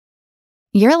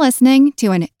You're listening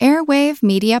to an Airwave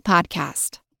Media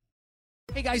Podcast.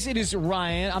 Hey guys, it is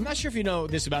Ryan. I'm not sure if you know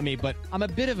this about me, but I'm a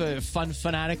bit of a fun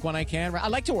fanatic when I can. I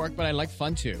like to work, but I like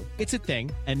fun too. It's a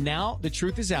thing. And now the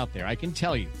truth is out there. I can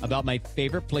tell you about my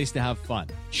favorite place to have fun.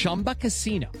 Chumba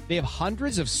Casino. They have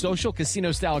hundreds of social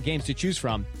casino style games to choose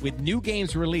from with new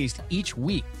games released each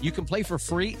week. You can play for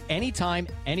free anytime,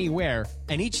 anywhere.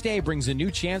 And each day brings a new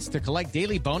chance to collect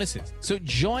daily bonuses. So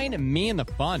join me in the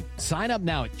fun. Sign up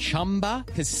now at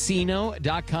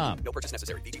ChumbaCasino.com. No purchase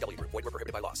necessary. VGW Group. Void where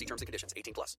prohibited by law. See terms and conditions.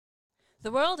 18+.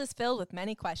 The world is filled with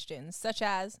many questions, such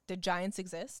as, did giants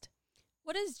exist?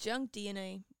 What is junk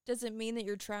DNA? Does it mean that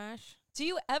you're trash? Do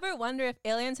you ever wonder if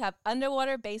aliens have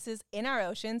underwater bases in our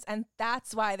oceans, and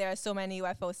that's why there are so many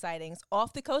UFO sightings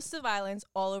off the coasts of islands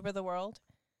all over the world?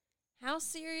 How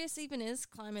serious even is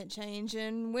climate change,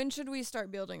 and when should we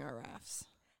start building our rafts?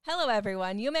 Hello,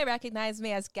 everyone. You may recognize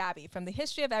me as Gabby from the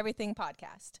History of Everything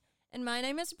podcast. And my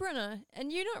name is Bruna,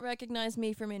 and you don't recognize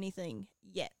me from anything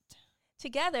yet.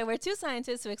 Together, we're two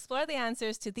scientists who explore the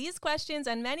answers to these questions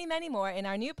and many, many more in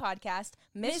our new podcast,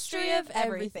 Mystery of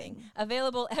Everything,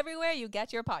 available everywhere you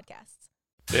get your podcasts.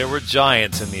 There were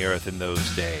giants in the earth in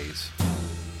those days.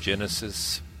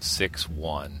 Genesis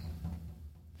 6:1.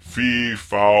 Fee,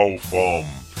 foul, fum.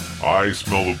 I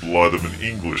smell the blood of an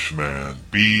Englishman.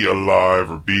 Be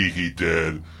alive or be he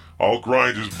dead. I'll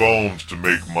grind his bones to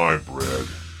make my bread.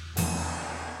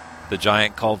 The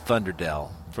giant called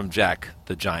Thunderdell, from Jack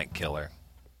the Giant Killer.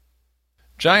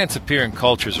 Giants appear in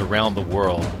cultures around the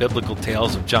world. Biblical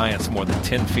tales of giants more than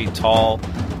 10 feet tall,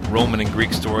 Roman and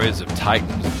Greek stories of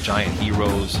titans and giant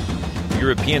heroes,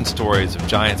 European stories of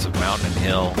giants of mountain and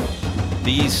hill.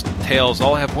 These tales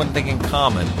all have one thing in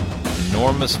common: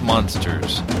 enormous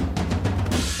monsters.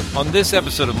 On this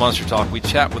episode of Monster Talk, we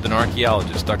chat with an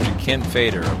archaeologist, Dr. Ken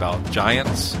Feder, about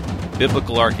giants,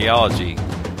 biblical archaeology,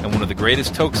 and one of the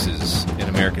greatest hoaxes in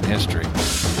American history.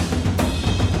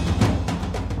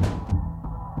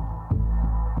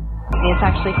 It's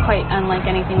actually quite unlike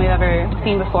anything we've ever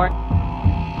seen before.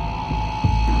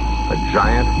 A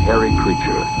giant, hairy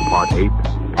creature, part ape,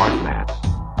 part man.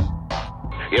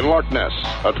 In Loch Ness,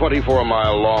 a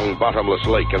 24-mile-long bottomless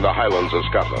lake in the Highlands of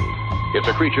Scotland. It's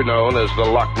a creature known as the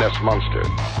Loch Ness Monster.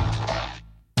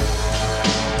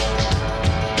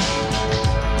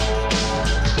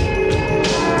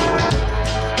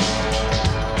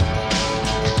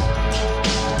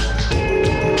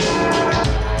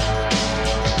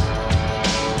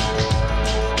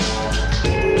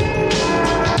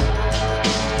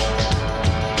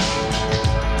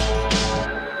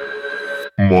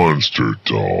 Monster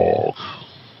Talk.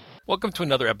 Welcome to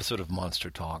another episode of Monster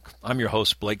Talk. I'm your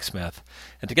host, Blake Smith,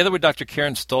 and together with Dr.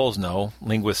 Karen Stolzno,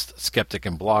 linguist, skeptic,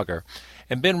 and blogger,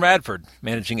 and Ben Radford,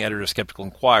 managing editor of Skeptical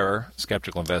Inquirer,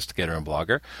 skeptical investigator, and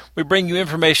blogger, we bring you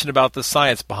information about the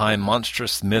science behind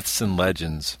monstrous myths and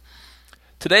legends.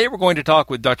 Today we're going to talk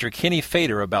with Dr. Kenny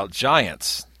Feder about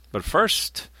giants, but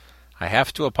first, I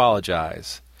have to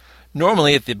apologize.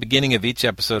 Normally, at the beginning of each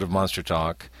episode of Monster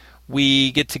Talk,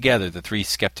 we get together, the three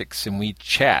skeptics, and we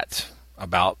chat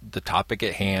about the topic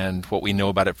at hand, what we know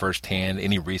about it firsthand,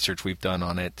 any research we've done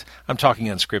on it. I'm talking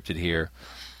unscripted here.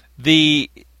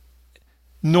 The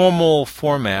normal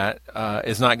format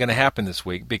is not going to happen this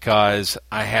week because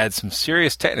I had some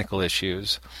serious technical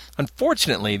issues.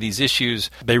 Unfortunately, these issues,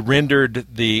 they rendered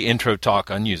the intro talk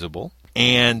unusable.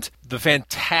 And the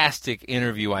fantastic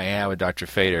interview I had with Dr.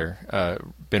 Feder,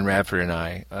 Ben Radford and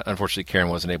I, unfortunately Karen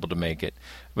wasn't able to make it,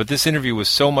 but this interview was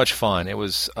so much fun. It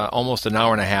was almost an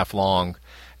hour and a half long,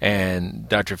 and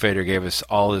Dr. Feder gave us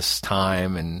all this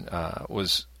time and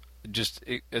was just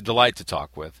a delight to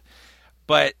talk with.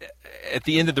 But at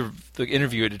the end of the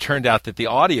interview, it turned out that the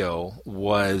audio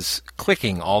was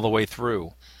clicking all the way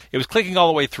through. It was clicking all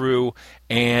the way through,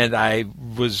 and I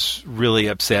was really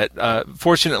upset.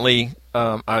 Fortunately,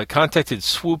 I contacted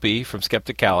Swoopy from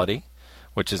Skepticality,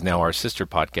 which is now our sister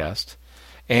podcast,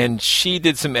 and she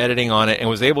did some editing on it and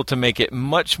was able to make it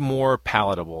much more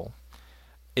palatable.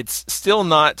 It's still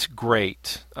not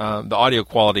great. The audio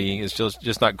quality is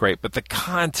just not great, but the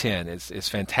content is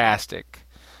fantastic.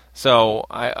 So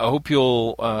I hope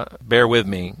you'll bear with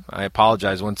me. I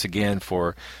apologize once again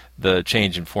for the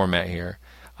change in format here.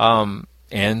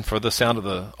 And for the sound of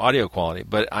the audio quality.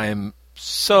 But I am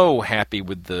so happy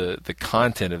with the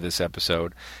content of this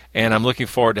episode, and I'm looking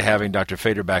forward to having Dr.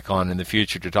 Feder back on in the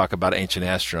future to talk about ancient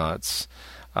astronauts,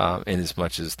 in as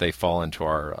much as they fall into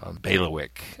our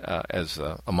bailiwick as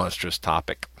a monstrous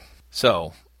topic.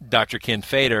 So, Dr. Ken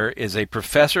Fader is a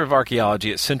professor of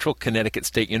archaeology at Central Connecticut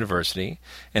State University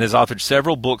and has authored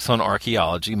several books on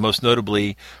archaeology, most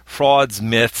notably Frauds,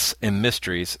 Myths, and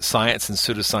Mysteries, Science and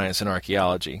Pseudoscience in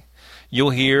Archaeology.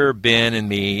 You'll hear Ben and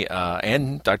me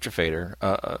and Dr. Fader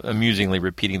amusingly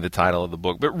repeating the title of the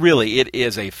book. But really, it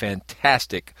is a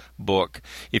fantastic book.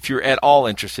 If you're at all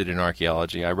interested in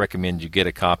archaeology, I recommend you get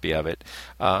a copy of it.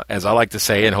 As I like to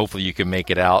say, and hopefully you can make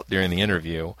it out during the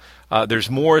interview, there's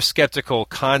more skeptical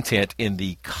content in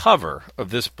the cover of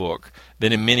this book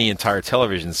than in many entire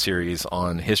television series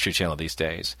on History Channel these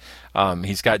days.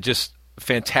 He's got just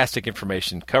fantastic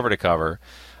information cover to cover.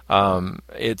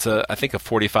 It's I think a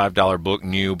 $45 book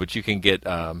new, but you can get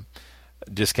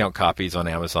discount copies on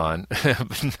Amazon.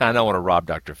 I don't want to rob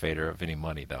Dr. Fader of any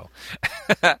money, though.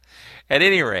 At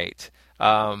any rate,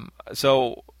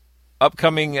 so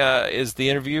upcoming is the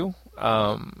interview.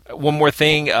 One more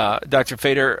thing, Dr.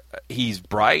 Fader, he's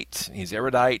bright, he's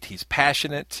erudite, he's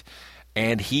passionate,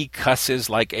 and he cusses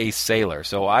like a sailor.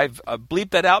 So I've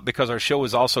bleeped that out because our show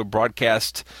is also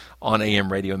broadcast on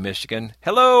AM Radio Michigan.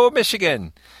 Hello,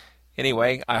 Michigan!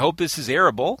 Anyway, I hope this is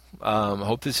airable. I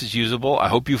hope this is usable. I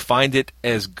hope you find it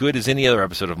as good as any other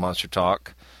episode of Monster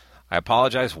Talk. I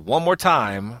apologize one more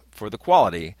time for the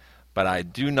quality, but I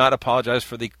do not apologize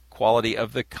for the quality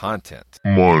of the content.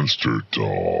 Monster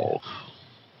Talk.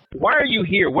 Why are you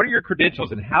here? What are your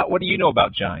credentials, and what do you know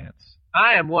about giants?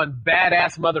 I am one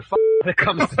badass motherfucker when it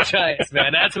comes to giants,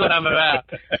 man. That's what I'm about.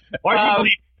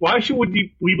 Why should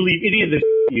we believe any of the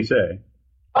you say?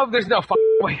 Oh, there's no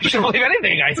way you should believe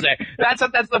anything I say. That's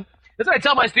what I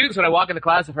tell my students when I walk into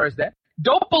class the first day.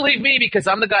 Don't believe me because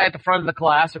I'm the guy at the front of the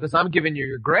class or because I'm giving you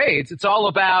your grades. It's all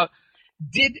about,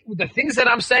 did the things that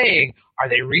I'm saying, are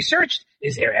they researched?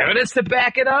 Is there evidence to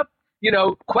back it up? You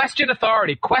know, question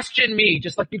authority, question me,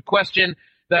 just like you'd question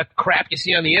the crap you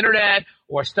see on the internet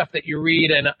or stuff that you read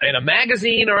in a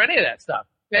magazine or any of that stuff.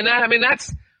 And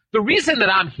that's the reason that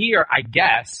I'm here, I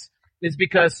guess, is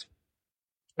because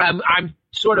I'm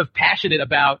sort of passionate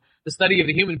about the study of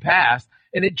the human past,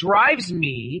 and it drives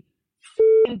me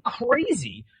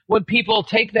crazy when people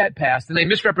take that past and they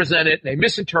misrepresent it, they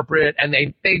misinterpret it, and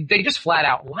they just flat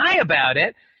out lie about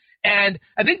it. And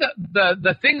I think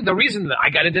the reason that I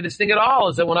got into this thing at all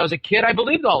is that when I was a kid, I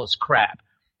believed all this crap.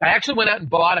 I actually went out and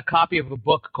bought a copy of a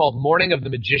book called Morning of the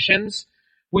Magicians,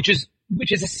 which is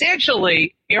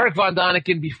essentially Eric von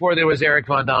Däniken before there was Eric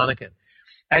von Däniken.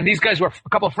 And these guys were a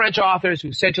couple of French authors who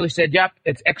essentially said, yep,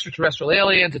 it's extraterrestrial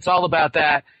aliens. It's all about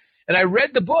that. And I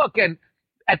read the book, and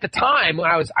at the time when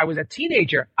I was a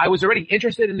teenager, I was already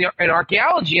interested in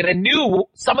archaeology, and I knew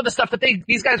some of the stuff that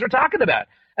these guys were talking about.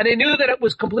 And I knew that it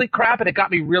was complete crap, and it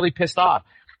got me really pissed off.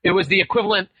 It was the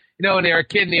equivalent, when they were a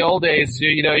kid in the old days,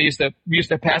 you used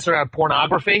to pass around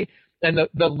pornography, and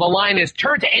the line is,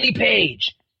 turn to any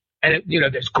page. And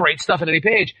there's great stuff on any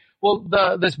page. Well,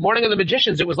 this Morning of the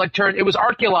Magicians, it was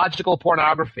archaeological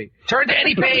pornography. Turn to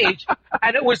any page,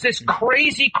 and it was this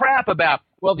crazy crap about,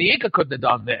 well, the Inca couldn't have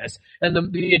done this, and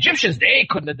the Egyptians, they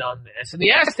couldn't have done this, and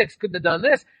the Aztecs couldn't have done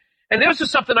this. And there was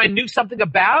just something I knew something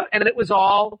about, and it was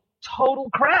all total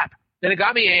crap. And it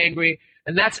got me angry,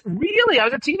 and I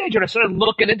was a teenager, and I started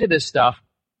looking into this stuff,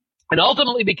 and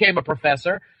ultimately became a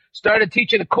professor, started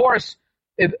teaching a course.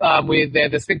 We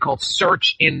had this thing called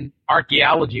Search in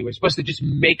Archaeology. We're supposed to just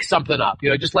make something up.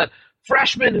 Just let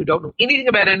freshmen who don't know anything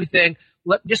about anything,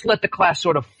 let the class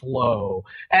sort of flow.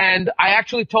 And I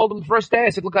actually told them the first day, I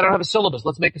said, look, I don't have a syllabus.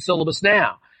 Let's make a syllabus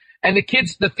now. And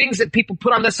the things that people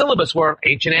put on the syllabus were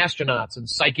ancient astronauts and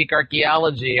psychic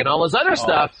archaeology and all this other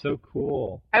stuff. That's so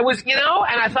cool. I was, and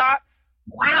I thought,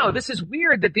 wow, this is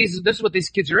weird that this is what these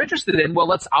kids are interested in.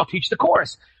 Well, I'll teach the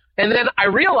course. And then I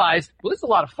realized, well, this is a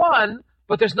lot of fun,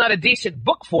 but there's not a decent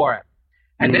book for it.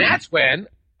 And that's when,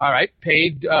 all right,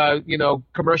 paid,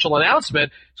 commercial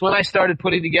announcement. It's when I started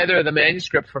putting together the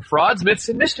manuscript for Frauds, Myths,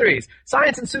 and Mysteries,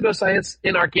 Science and Pseudoscience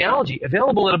in Archaeology,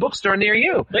 available in a bookstore near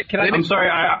you. I'm sorry,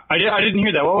 I didn't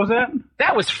hear that. What was that?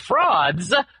 That was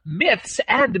Frauds, Myths,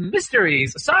 and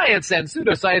Mysteries, Science and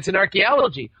Pseudoscience in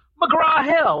Archaeology.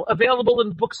 McGraw-Hill, available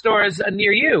in bookstores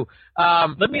near you.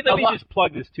 Let me just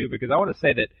plug this too, because I want to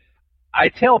say that I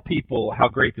tell people how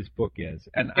great this book is,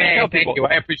 and I tell people, thank you.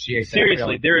 I appreciate that. Seriously,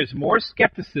 really. There is more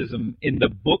skepticism in the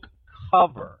book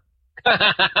cover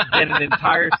than an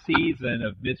entire season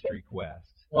of Mystery Quest.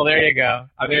 Well, there you go.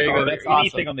 There you go. That's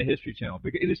anything on the History Channel.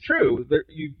 Because it is true.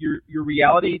 Your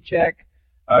reality check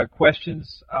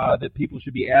questions that people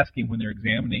should be asking when they're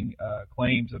examining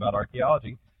claims about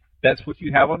archaeology. That's what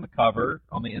you have on the cover,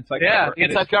 on the inside cover. Yeah, the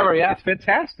inside cover. Yeah, it's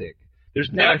fantastic.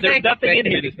 There's nothing in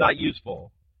here that's not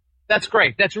useful. That's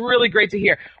great. That's really great to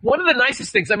hear. One of the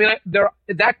nicest things, I mean,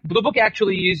 the book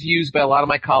actually is used by a lot of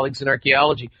my colleagues in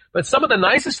archaeology, but some of the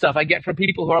nicest stuff I get from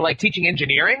people who are like teaching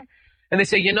engineering, and they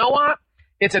say, you know what?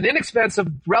 It's an inexpensive,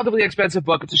 relatively inexpensive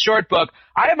book. It's a short book.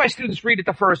 I have my students read it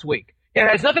the first week. It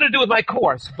has nothing to do with my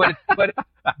course, but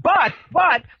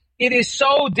it is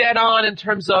so dead on in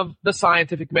terms of the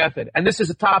scientific method. And this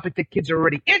is a topic that kids are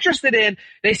already interested in.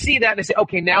 They see that and they say,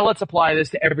 okay, now let's apply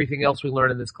this to everything else we learn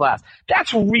in this class.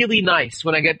 That's really nice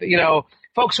when I get,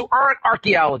 folks who aren't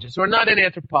archaeologists or not in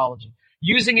anthropology,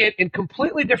 using it in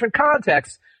completely different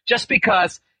contexts just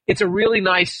because it's a really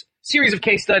nice series of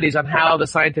case studies on how the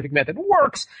scientific method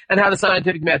works and how the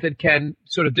scientific method can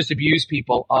sort of disabuse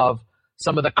people of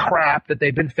some of the crap that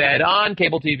they've been fed on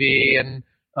cable TV and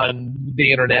on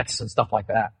the internets and stuff like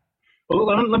that. Well,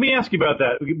 let me ask you about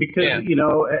that because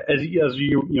as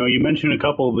you mentioned a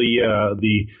couple of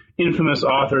the infamous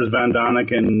authors, Van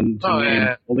Daniken,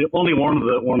 only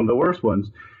one of the worst ones.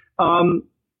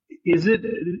 Is it,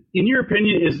 in your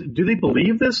opinion, do they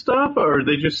believe this stuff, or are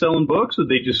they just selling books? Are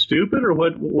they just stupid, or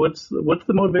what's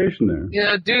the motivation there?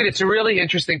 Yeah, dude, it's a really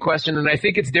interesting question, and I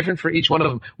think it's different for each one of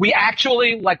them. We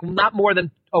actually, not more than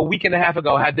a week and a half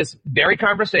ago, had this very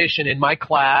conversation in my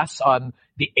class on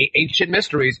the ancient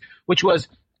mysteries, which was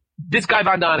this guy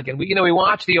Van Daniken. We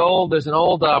watched there's an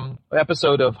old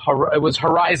episode of it was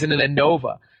Horizon and then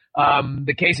Nova,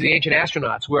 the case of the ancient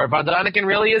astronauts, where Van Daniken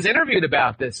really is interviewed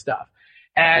about this stuff.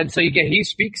 And so he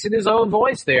speaks in his own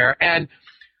voice there. And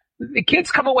the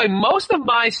kids come away, most of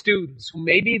my students, who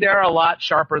maybe they're a lot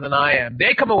sharper than I am,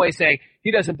 they come away saying,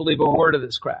 he doesn't believe a word of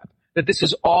this crap, that this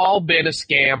has all been a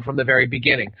scam from the very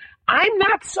beginning. I'm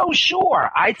not so sure.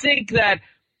 I think that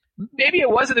maybe it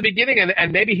was at the beginning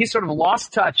and maybe he sort of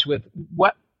lost touch with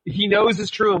what he knows is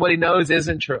true and what he knows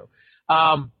isn't true.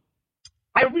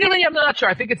 I really am not sure.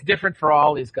 I think it's different for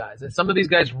all these guys. And some of these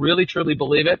guys really, truly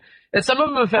believe it. And some of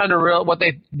them have found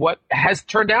what has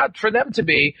turned out for them to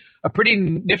be a pretty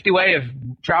nifty way of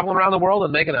traveling around the world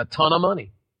and making a ton of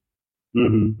money.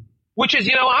 Mm-hmm. Which is,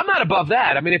 I'm not above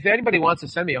that. I mean, if anybody wants to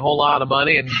send me a whole lot of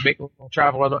money and make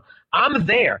travel around, I'm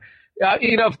there.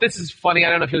 If this is funny, I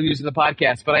don't know if you'll use it in the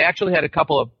podcast, but I actually had a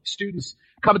couple of students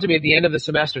come to me at the end of the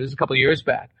semester. This is a couple of years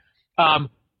back.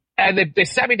 And they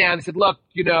sat me down and said, look,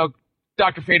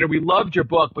 Dr. Fader, we loved your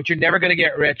book, but you're never going to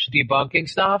get rich debunking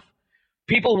stuff.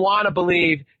 People want to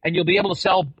believe, and you'll be able to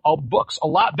sell books a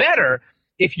lot better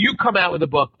if you come out with a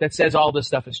book that says all this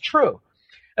stuff is true.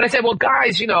 And I said, well,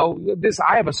 guys,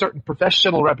 I have a certain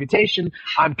professional reputation.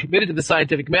 I'm committed to the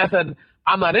scientific method.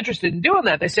 I'm not interested in doing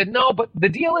that. They said, no, but the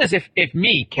deal is if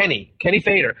me, Kenny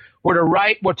Fader, were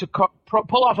to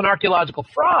pull off an archaeological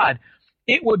fraud,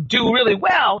 it would do really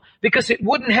well because it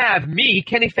wouldn't have me,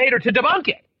 Kenny Fader, to debunk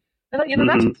it. And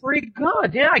that's pretty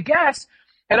good. Yeah, I guess.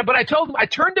 But I told him, I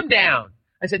turned him down.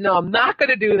 I said, no, I'm not going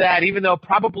to do that, even though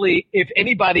probably if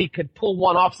anybody could pull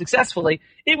one off successfully,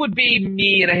 it would be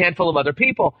me and a handful of other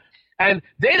people. And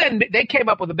they came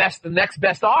up with the next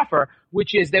best offer,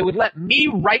 which is they would let me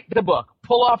write the book,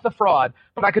 pull off the fraud,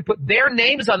 but I could put their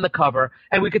names on the cover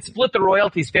and we could split the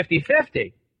royalties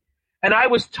 50-50. And I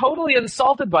was totally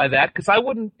insulted by that because I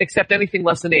wouldn't accept anything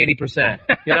less than 80%,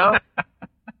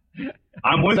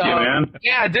 I'm with you, man.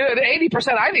 Yeah, dude,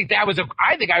 80%. I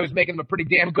think I was making them a pretty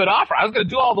damn good offer. I was going to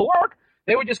do all the work.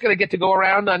 They were just going to get to go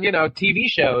around on, TV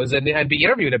shows and be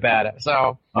interviewed about it.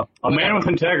 So a man with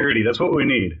integrity. That's what we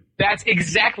need. That's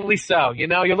exactly so.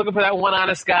 You're looking for that one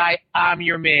honest guy. I'm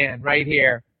your man right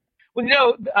here.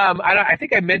 Well, I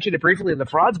think I mentioned it briefly in the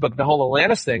Frauds book, the whole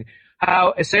Atlantis thing,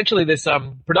 how essentially this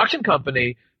production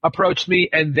company approached me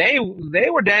and they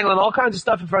were dangling all kinds of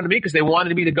stuff in front of me because they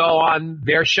wanted me to go on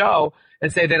their show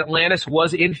and say that Atlantis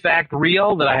was in fact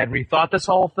real, that I had rethought this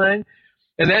whole thing.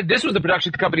 And then this was the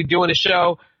production company doing a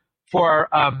show for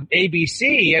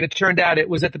ABC, and it turned out it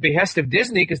was at the behest of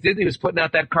Disney because Disney was putting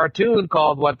out that cartoon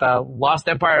called The Lost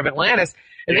Empire of Atlantis.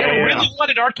 And they really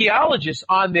wanted archaeologists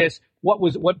on this,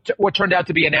 what turned out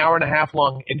to be an hour-and-a-half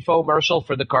long infomercial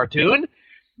for the cartoon.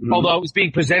 Mm-hmm. Although it was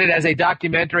being presented as a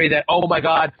documentary that, oh my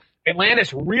God,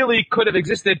 Atlantis really could have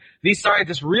existed. These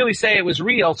scientists really say it was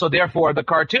real, so therefore the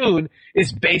cartoon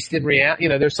is based in reality.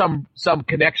 There's some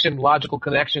connection, logical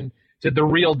connection to the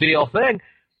real deal thing.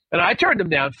 And I turned them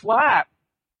down flat.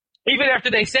 Even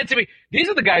after they said to me, these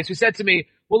are the guys who said to me,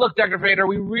 well, look, Dr. Fader,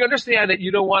 we understand that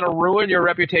you don't want to ruin your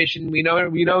reputation. We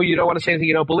know you don't want to say anything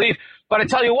you don't believe. But I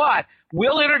tell you what,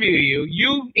 we'll interview you.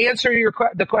 You answer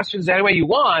the questions any way you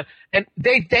want. And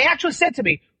they actually said to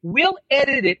me, we'll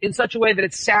edit it in such a way that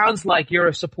it sounds like you're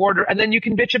a supporter, and then you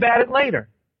can bitch about it later.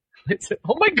 I said,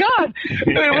 oh, my God.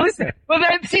 Listen. Well,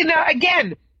 see, now,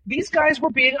 again, these guys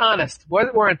were being honest,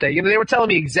 weren't they? They were telling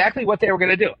me exactly what they were going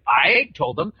to do. I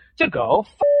told them to go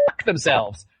fuck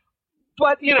themselves.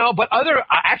 But,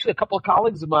 actually a couple of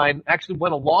colleagues of mine actually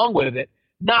went along with it,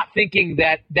 not thinking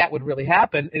that would really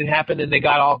happen. It happened, and they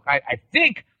got I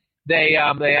think they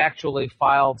actually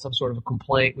filed some sort of a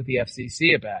complaint with the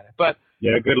FCC about it. But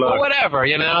yeah, good luck. Whatever,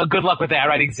 good luck with that,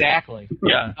 right? Exactly.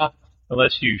 Yeah.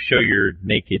 Unless you show your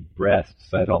naked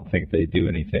breasts, I don't think they do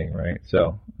anything, right?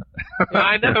 So.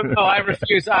 I know. No, I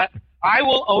refuse. I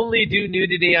will only do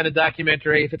nudity on a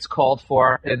documentary if it's called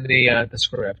for in the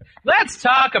script. Let's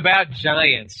talk about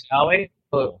giants, shall we?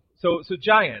 So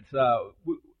giants.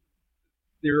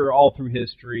 They're all through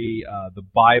history. The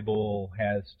Bible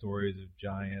has stories of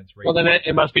giants. Well, then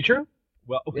it must be true.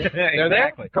 Well, they're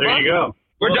exactly. There. There you go.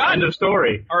 We're done. End of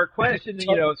story. Our question,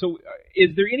 so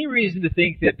is there any reason to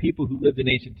think that people who lived in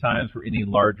ancient times were any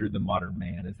larger than modern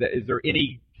man? Is there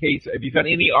any case? Have you found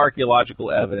any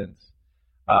archaeological evidence?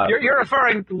 You're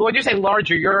referring, when you say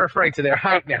larger, you're referring to their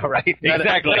height now, right?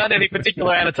 Exactly. Not any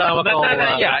particular anatomical.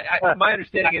 My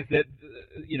understanding is that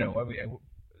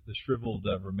the shriveled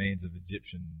remains of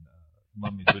Egyptian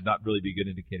mummies would not really be good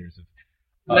indicators of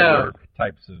other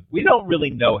types of. We don't really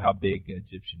know how big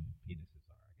Egyptian penises are.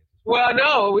 Well,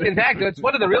 no. In fact, it's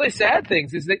one of the really sad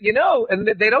things is that and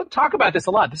they don't talk about this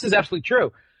a lot. This is absolutely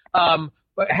true.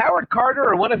 But Howard Carter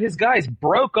or one of his guys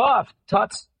broke off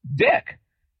Tut's dick,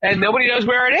 and nobody knows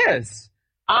where it is.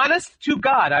 Honest to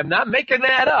God, I'm not making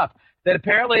that up. That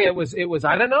apparently it was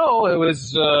I don't know. It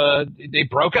was they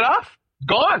broke it off,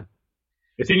 gone.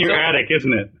 It's in your attic,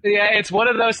 isn't it? Yeah, it's one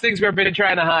of those things we've been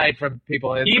trying to hide from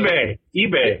people. eBay.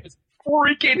 It's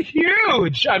freaking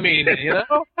huge. I mean,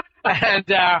 and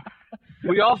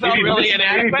we all felt really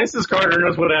inadequate. Maybe Mrs. Carter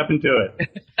knows what happened to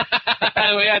it.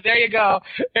 Yeah, there you go.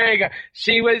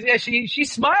 She was. Yeah, she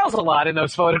smiles a lot in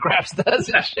those photographs,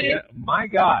 doesn't she? Yeah, my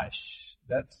gosh,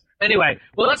 that's. Anyway,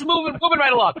 well, let's move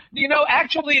right along.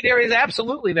 Actually, there is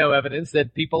absolutely no evidence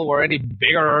that people were any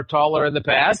bigger or taller in the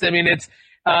past. I mean, it's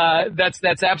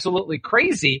that's absolutely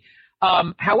crazy.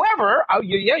 However,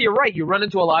 you're right. You run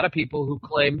into a lot of people who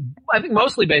claim, I think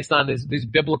mostly based on these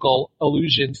biblical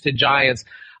allusions to giants.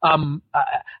 And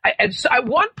so at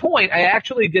one point, I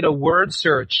actually did a word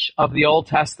search of the Old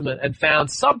Testament and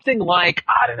found something like,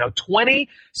 20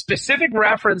 specific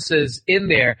references in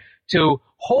there to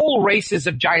whole races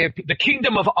of giant, the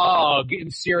kingdom of Og in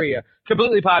Syria,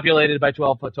 completely populated by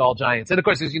 12-foot tall giants. And of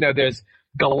course, there's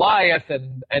Goliath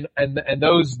and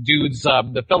those dudes,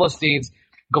 the Philistines.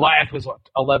 Goliath was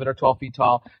 11 or 12 feet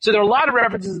tall. So there are a lot of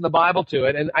references in the Bible to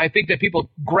it. And I think that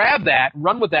people grab that,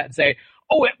 run with that and say,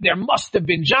 there must have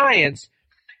been giants.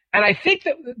 And I think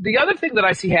that the other thing that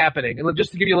I see happening, and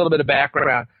just to give you a little bit of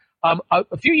background,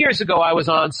 a few years ago I was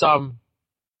on some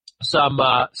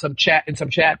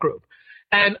chat group.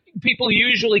 And people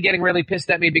usually getting really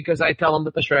pissed at me because I tell them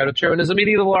that the Shroud of Turin is a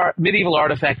medieval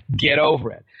artifact. Get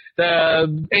over it.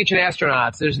 The ancient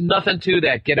astronauts, there's nothing to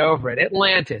that. Get over it.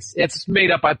 Atlantis, it's made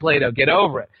up by Plato. Get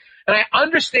over it. And I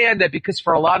understand that because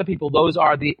for a lot of people, those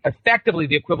are effectively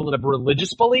the equivalent of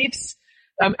religious beliefs.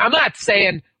 I'm not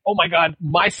saying, oh my God,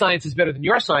 my science is better than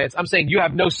your science. I'm saying you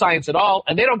have no science at all,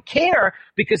 and they don't care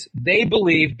because they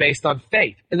believe based on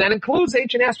faith. And that includes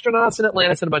ancient astronauts and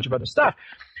Atlantis and a bunch of other stuff.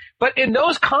 But in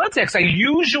those contexts, I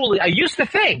used to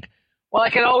think, well, I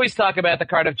can always talk about the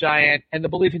Cardiff Giant and the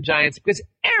belief in giants because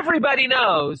everybody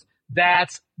knows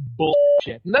that's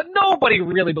bullshit. Nobody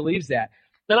really believes that.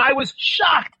 And I was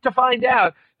shocked to find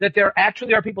out that there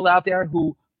actually are people out there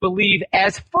who believe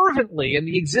as fervently in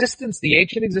the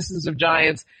ancient existence of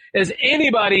giants as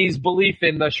anybody's belief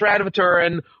in the Shroud of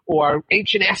Turin or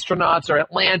ancient astronauts or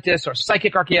Atlantis or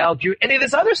psychic archaeology, any of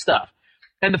this other stuff.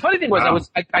 And the funny thing was,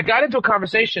 I got into a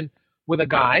conversation with a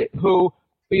guy who,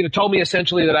 told me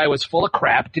essentially that I was full of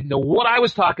crap, didn't know what I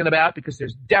was talking about because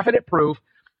there's definite proof,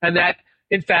 and that,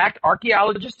 in fact,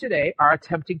 archaeologists today are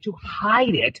attempting to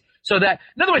hide it so that,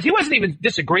 in other words, he wasn't even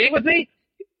disagreeing with me.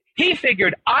 He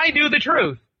figured I knew the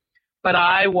truth, but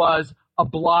I was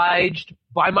obliged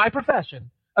by my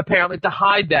profession, apparently, to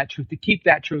hide that truth, to keep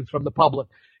that truth from the public.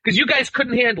 Because you guys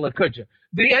couldn't handle it, could you?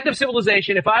 The end of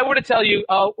civilization, if I were to tell you,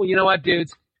 well, you know what,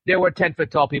 dudes, there were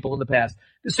 10-foot tall people in the past.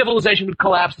 The civilization would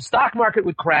collapse. The stock market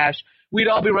would crash. We'd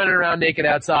all be running around naked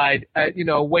outside,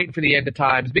 waiting for the end of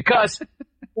times because,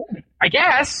 I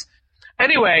guess.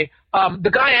 Anyway,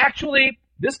 this guy actually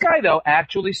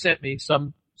sent me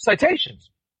some citations.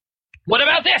 What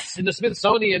about this in the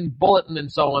Smithsonian Bulletin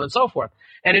and so on and so forth?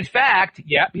 And in fact,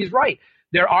 he's right.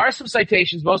 There are some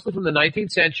citations, mostly from the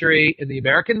 19th century in the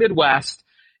American Midwest,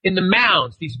 in the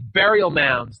mounds, these burial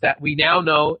mounds that we now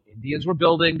know Indians were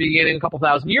building beginning a couple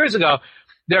thousand years ago.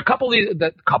 there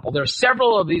are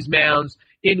several of these mounds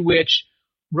in which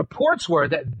reports were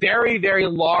that very, very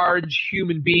large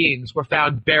human beings were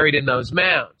found buried in those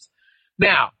mounds.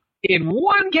 Now, in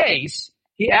one case,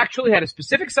 he actually had a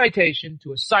specific citation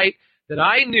to a site that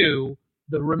I knew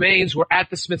the remains were at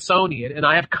the Smithsonian, and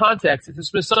I have contacts at the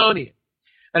Smithsonian.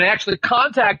 And I actually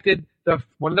contacted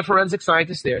one of the forensic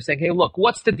scientists there saying, hey, look,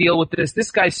 what's the deal with this?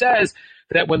 This guy says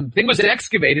that when the thing was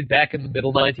excavated back in the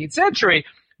middle 19th century,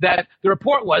 that the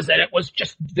report was that it was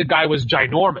just, the guy was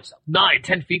ginormous,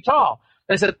 9-10 feet tall.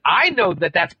 And I said, I know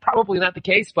that that's probably not the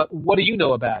case, but what do you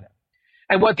know about it?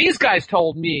 And what these guys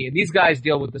told me, and these guys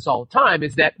deal with this all the time,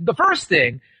 is that the first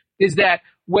thing is that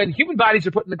when human bodies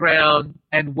are put in the ground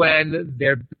and when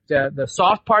the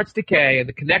soft parts decay and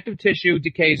the connective tissue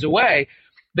decays away,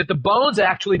 that the bones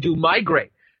actually do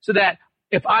migrate. So that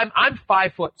if I'm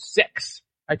 5'6",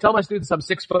 I tell my students I'm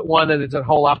 6'1", and it's a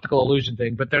whole optical illusion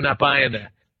thing, but they're not buying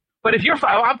that. But if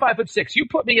I'm 5'6", you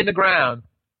put me in the ground,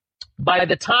 by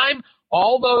the time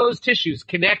all those tissues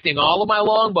connecting all of my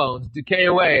long bones decay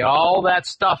away, all that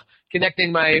stuff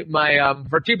connecting my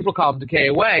vertebral column decay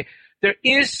away,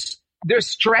 there's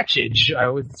stretchage.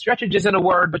 Stretchage isn't a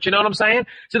word, but you know what I'm saying?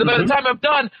 So that by the time I'm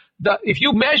done, if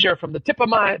you measure from the top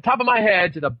of my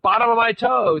head to the bottom of my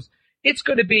toes, it's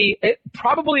going to be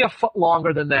probably a foot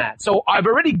longer than that. So I've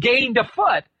already gained a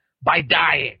foot by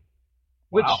dying,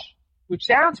 which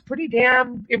sounds pretty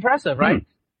damn impressive, right?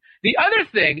 The other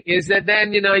thing is that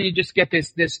then, you just get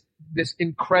this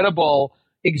incredible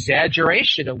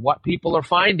exaggeration of what people are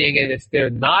finding, and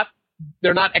they're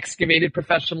not excavated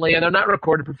professionally, and they're not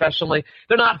recorded professionally.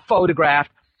 They're not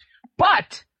photographed,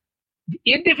 but the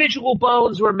individual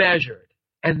bones were measured,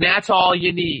 and that's all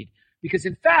you need. Because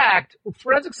in fact,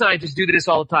 forensic scientists do this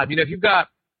all the time. If you've got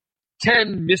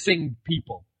 10 missing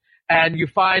people and you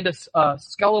find a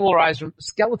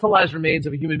skeletalized remains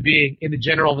of a human being in the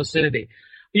general vicinity,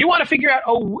 you want to figure out,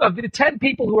 of the 10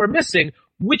 people who are missing,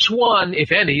 which one,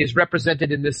 if any, is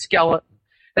represented in this skeleton.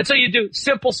 And so you do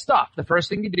simple stuff. The first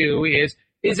thing you do is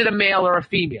it a male or a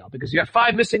female? Because you have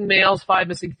 5 missing males, 5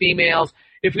 missing females.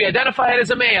 If we identify it as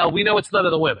a male, we know it's none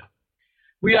of the women.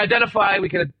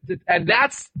 And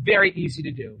that's very easy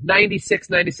to do. 96,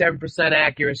 97%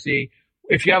 accuracy.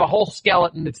 If you have a whole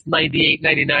skeleton, it's 98,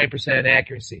 99%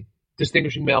 accuracy,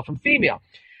 distinguishing male from female.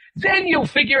 Then you'll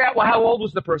figure out, how old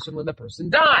was the person when the person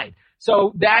died?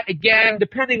 So that, again,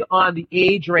 depending on the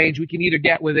age range, we can either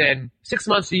get within 6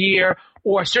 months, a year,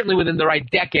 or certainly within the right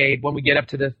decade when we get up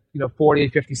to the 40,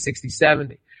 50, 60,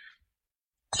 70.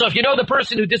 So if the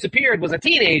person who disappeared was a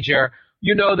teenager,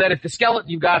 you know that if the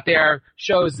skeleton you got there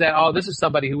shows that, this is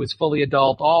somebody who is fully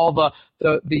adult, all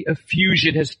the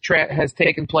effusion has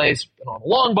taken place on the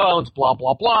long bones, blah,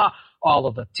 blah, blah. All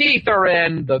of the teeth are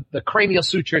in, the cranial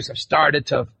sutures have started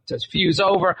to fuse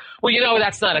over. Well,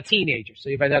 that's not a teenager, so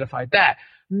you've identified that.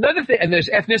 Another thing, and there's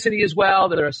ethnicity as well.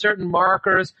 There are certain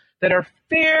markers that are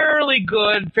fairly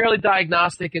good, fairly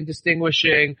diagnostic in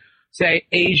distinguishing, say,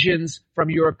 Asians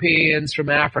from Europeans, from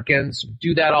Africans.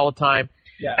 Do that all the time.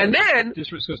 Yeah. And then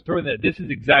just throw in that this is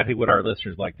exactly what our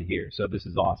listeners like to hear. So this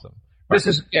is awesome. This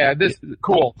is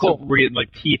cool. So we're getting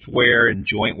like teeth wear and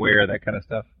joint wear, that kind of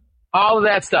stuff. All of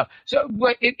that stuff. So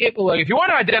if you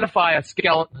want to identify a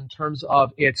skeleton in terms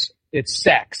of its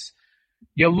sex,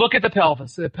 you look at the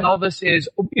pelvis. The pelvis is,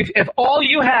 if all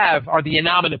you have are the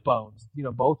innominate bones,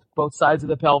 both sides of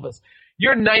the pelvis,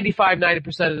 you're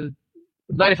 96%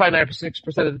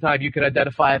 of the time you can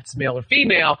identify if it's male or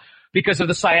female because of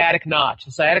the sciatic notch.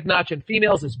 The sciatic notch in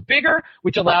females is bigger,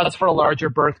 which allows for a larger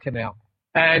birth canal.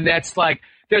 And that's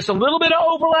there's a little bit of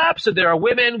overlap, so there are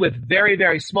women with very,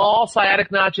 very small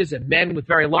sciatic notches and men with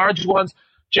very large ones.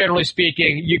 Generally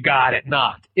speaking, you got it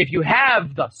knocked. If you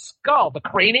have the skull, the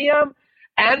cranium,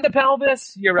 and the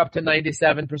pelvis, you're up to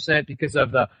 97% because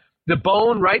of the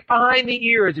bone right behind the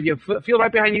ears. If you feel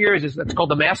right behind your ears, it's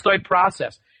called the mastoid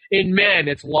process. In men,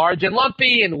 it's large and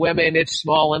lumpy. In women, it's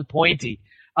small and pointy.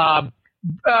 I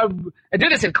do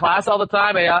this in class all the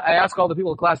time. I ask all the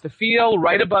people in class to feel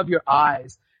right above your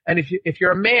eyes. And if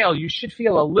you're a male, you should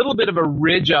feel a little bit of a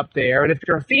ridge up there. And if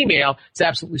you're a female, it's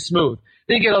absolutely smooth.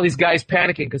 Then you get all these guys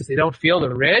panicking because they don't feel the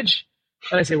ridge.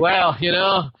 And I say, well,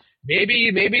 maybe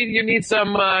you need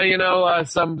some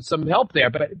help there.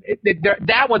 But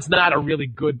that one's not a really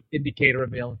good indicator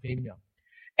of male and female.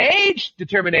 Age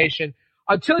determination,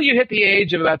 until you hit the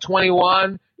age of about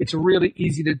 21, it's really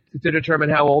easy to determine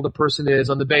how old a person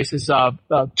is on the basis of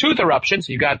tooth eruption.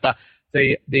 So you got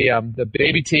the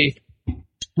baby teeth.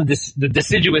 The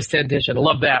deciduous dentition. I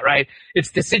love that, right?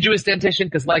 It's deciduous dentition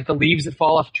because like the leaves that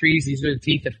fall off trees, these are the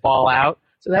teeth that fall out.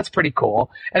 So that's pretty cool.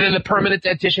 And then the permanent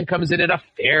dentition comes in at a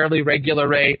fairly regular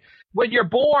rate. when you're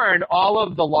born, all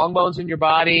of the long bones in your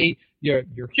body, your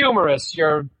humerus,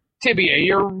 your tibia,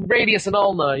 your radius and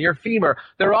ulna, your femur,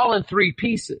 they're all in three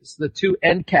pieces, the two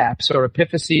end caps or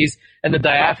epiphyses and the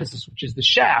diaphysis, which is the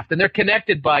shaft, and they're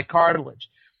connected by cartilage.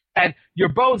 And your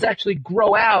bones actually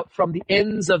grow out from the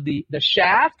ends of the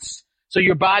shafts, so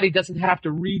your body doesn't have to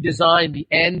redesign the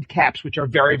end caps, which are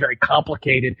very, very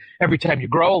complicated every time you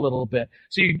grow a little bit.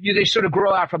 So they sort of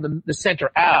grow out from the center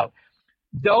out.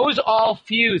 Those all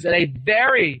fuse at a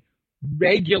very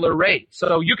regular rate.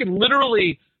 So you can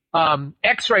literally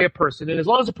X-ray a person, and as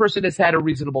long as a person has had a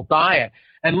reasonable diet,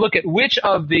 and look at which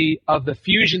of the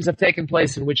fusions have taken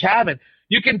place and which haven't,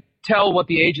 you can tell what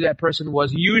the age of that person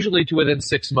was, usually to within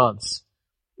 6 months.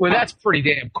 Well, that's pretty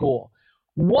damn cool.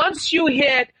 Once you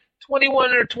hit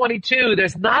 21 or 22,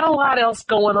 there's not a lot else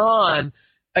going on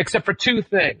except for two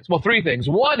things. Well, three things.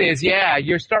 One is,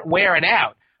 you start wearing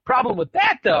out. Problem with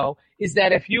that, though, is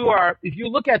that if you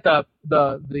look at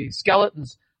the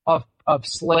skeletons of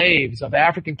slaves, of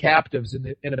African captives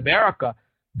in America,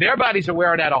 their bodies are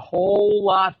wearing out a whole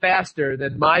lot faster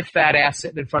than my fat ass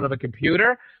sitting in front of a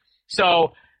computer.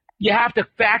 So you have to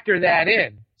factor that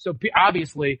in. So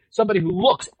obviously, somebody who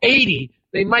looks 80,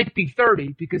 they might be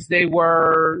 30 because they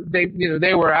were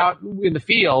out in the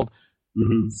field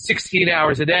 16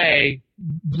 hours a day,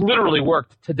 literally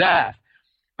worked to death.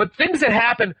 But things that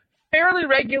happen fairly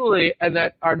regularly and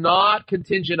that are not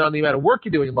contingent on the amount of work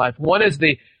you do in life. One is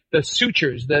the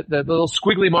sutures, the little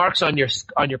squiggly marks on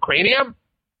your cranium,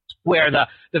 where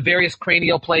the various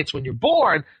cranial plates when you're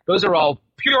born, those are all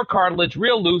pure cartilage,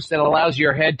 real loose, and allows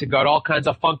your head to go to all kinds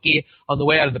of funky on the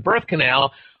way out of the birth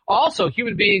canal. Also,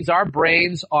 human beings, our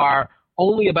brains are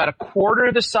only about a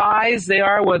quarter the size they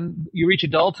are when you reach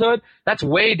adulthood. That's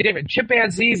way different.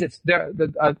 Chimpanzees,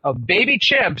 a baby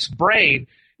chimp's brain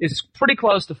is pretty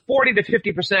close to 40 to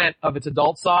 50% of its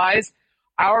adult size.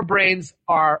 Our brains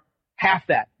are half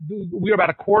that. We're about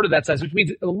a quarter that size, which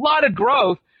means a lot of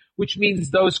growth, which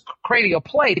means those cranial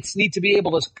plates need to be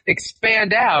able to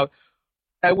expand out,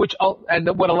 and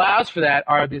what allows for that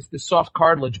are this soft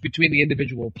cartilage between the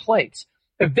individual plates.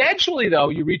 Eventually, though,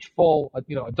 you reach full,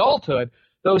 adulthood,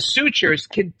 those sutures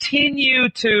continue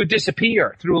to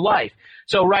disappear through life.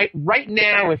 So right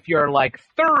now, if you're like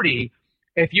 30,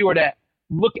 if you were to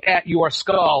look at your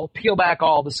skull, peel back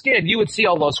all the skin, you would see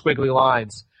all those squiggly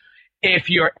lines. If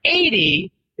you're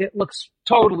 80, it looks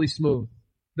totally smooth.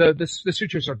 The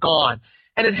sutures are gone.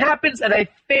 And it happens at a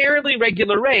fairly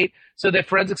regular rate, so that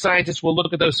forensic scientists will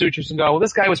look at those sutures and go, well,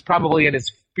 this guy was probably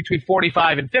between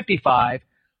 45 and 55.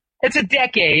 It's a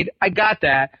decade. I got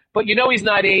that. But he's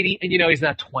not 80 and he's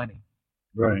not 20.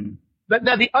 Right. But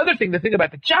now the thing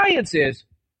about the giants is,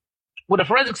 what a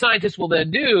forensic scientist will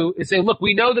then do is say, look,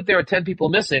 we know that there are 10 people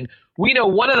missing. We know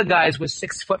one of the guys was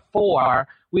 6'4".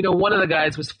 We know one of the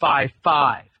guys was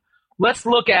 5'5". Let's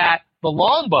look at the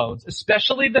long bones,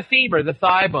 especially the femur, the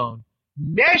thigh bone.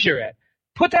 Measure it.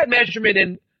 Put that measurement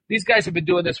in. These guys have been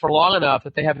doing this for long enough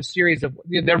that they have a series of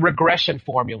their regression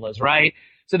formulas, right?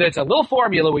 So there's a little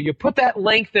formula where you put that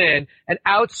length in and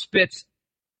outspits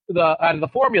out of the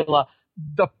formula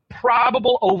the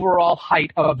probable overall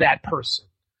height of that person.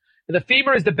 The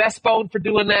femur is the best bone for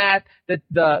doing that.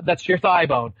 That's your thigh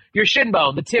bone. Your shin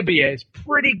bone, the tibia, is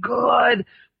pretty good.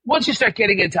 Once you start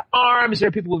getting into arms, there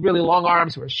are people with really long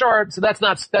arms who are short, so that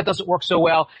doesn't work so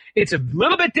well. It's a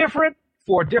little bit different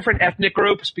for different ethnic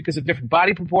groups because of different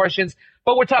body proportions,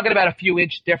 but we're talking about a few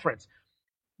inch difference.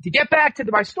 To get back to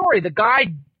my story, the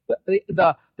guy,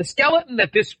 the skeleton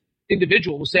that this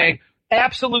individual was saying,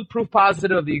 absolute proof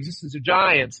positive of the existence of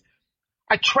giants,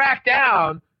 I tracked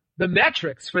down the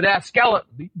metrics for that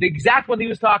skeleton, the exact one he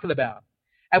was talking about.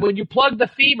 And when you plug the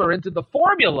femur into the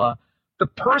formula, the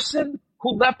person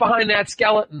who left behind that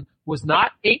skeleton was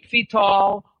not 8 feet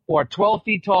tall or 12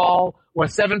 feet tall or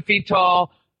 7 feet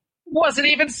tall, wasn't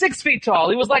even 6 feet tall.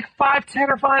 He was like 5'10"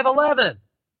 or 5'11".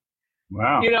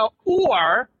 Wow.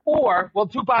 Or,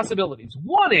 two possibilities.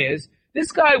 One is,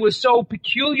 this guy was so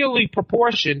peculiarly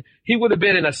proportioned, he would have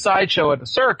been in a sideshow at a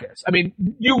circus. I mean,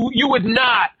 you would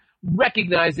not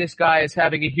recognize this guy as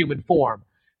having a human form.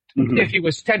 Mm-hmm. If he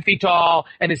was 10 feet tall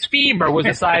and his femur was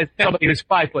the size of somebody who's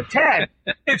 5'10",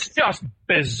 it's just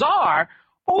bizarre.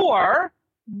 Or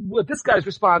what this guy's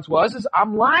response is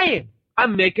I'm lying.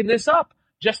 I'm making this up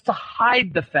just to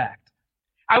hide the fact.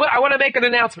 I want to make an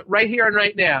announcement right here and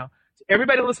right now.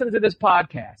 Everybody listening to this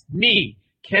podcast, me,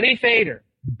 Kenny Fader,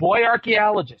 boy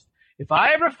archaeologist, if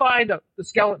I ever find the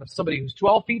skeleton of somebody who's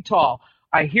 12 feet tall,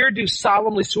 I here do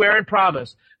solemnly swear and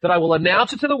promise that I will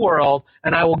announce it to the world,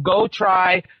 and I will go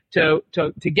try to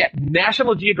get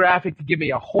National Geographic to give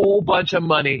me a whole bunch of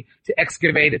money to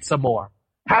excavate it some more.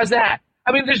 How's that?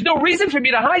 I mean, there's no reason for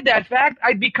me to hide that fact.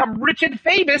 I'd become rich and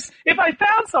famous if I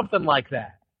found something like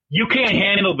that. You can't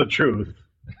handle the truth.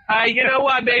 You know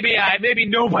what? Maybe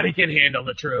nobody can handle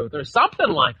the truth or something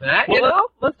like that. Well, you know?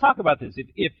 Let's talk about this.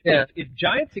 If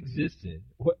giants existed,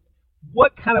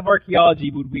 what kind of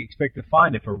archaeology would we expect to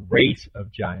find if a race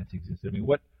of giants existed? I mean,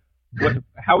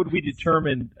 how would we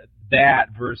determine that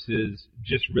versus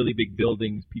just really big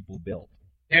buildings people built?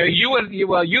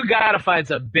 You got to find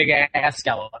some big ass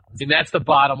skeletons. I mean, that's the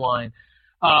bottom line.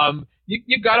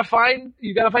 You got to find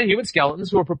human skeletons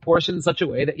who are proportioned in such a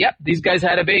way that, yep, these guys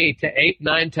had to be to 8,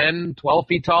 9, 10, 12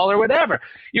 feet tall or whatever.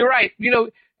 You're right. You know,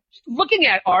 looking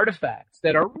at artifacts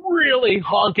that are really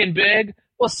honking big,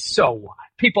 well, so what?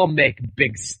 People make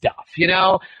big stuff, you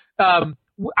know?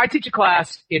 I teach a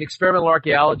class in experimental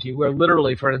archaeology where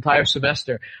literally for an entire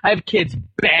semester, I have kids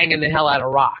banging the hell out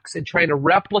of rocks and trying to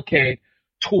replicate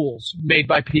tools made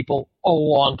by people a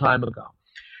long time ago.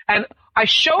 And I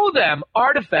show them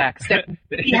artifacts that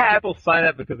we have. People sign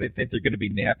up because they think they're going to be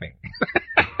napping.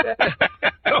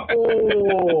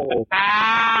 Oh!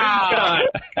 Ow!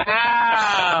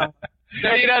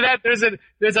 Now, you know that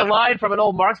there's a line from an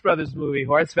old Marx Brothers movie,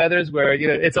 Horse Feathers, where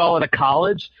it's all in a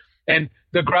college, and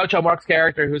the Groucho Marx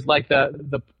character, who's like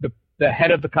the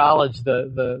head of the college,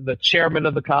 the chairman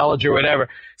of the college or whatever,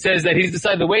 says that he's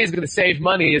decided the way he's going to save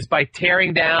money is by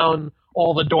tearing down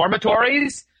all the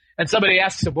dormitories. And somebody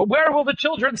asks him, well, where will the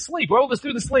children sleep? Where will the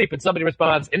students sleep? And somebody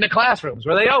responds, in the classrooms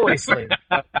where they always sleep.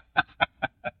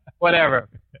 Whatever.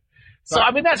 So,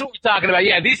 I mean, that's what we're talking about.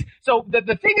 Yeah, so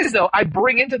the thing is, though, I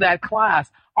bring into that class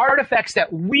artifacts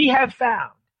that we have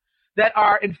found that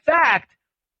are, in fact,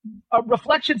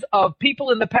 reflections of people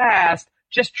in the past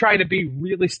just trying to be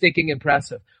really stinking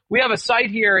impressive. We have a site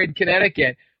here in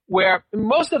Connecticut where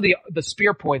most of the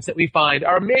spear points that we find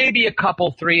are maybe a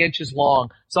couple 3 inches long.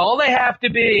 So all they have to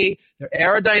be, they're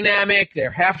aerodynamic,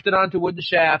 they're hefted onto wooden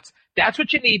shafts. That's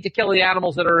what you need to kill the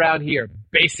animals that are around here,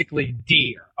 basically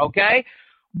deer, okay?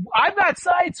 I've got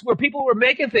sites where people were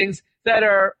making things that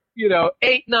are,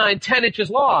 8, 9, 10 inches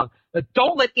long. But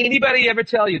don't let anybody ever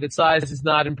tell you that size is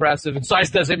not impressive and size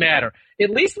doesn't matter. At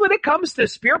least when it comes to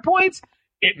spear points,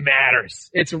 it matters.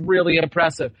 It's really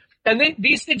impressive. And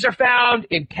these things are found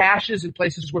in caches in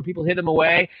places where people hid them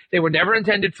away. They were never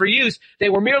intended for use. They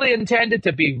were merely intended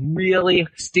to be really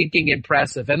stinking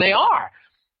impressive. And they are.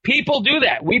 People do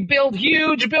that. We build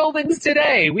huge buildings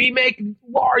today. We make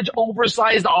large,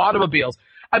 oversized automobiles.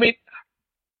 I mean,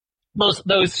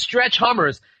 those stretch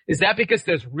Hummers, is that because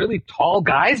there's really tall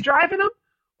guys driving them?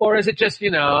 Or is it just,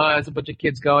 it's a bunch of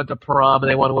kids going to prom and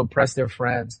they want to impress their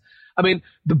friends? I mean,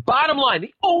 the bottom line,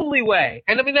 the only way,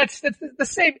 and I mean, that's the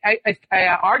same. I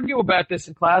argue about this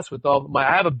in class with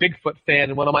I have a Bigfoot fan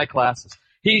in one of my classes.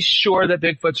 He's sure that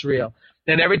Bigfoot's real.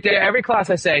 And every class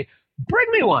I say,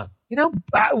 bring me one.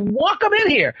 Walk them in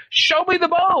here. Show me the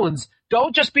bones.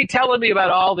 Don't just be telling me about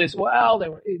all this. Well,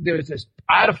 there's this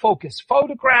out of focus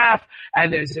photograph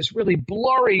and there's this really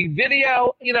blurry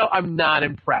video. I'm not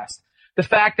impressed. The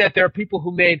fact that there are people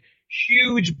who made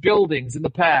huge buildings in the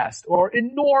past or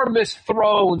enormous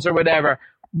thrones or whatever.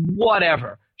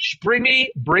 Bring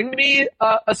me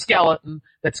a skeleton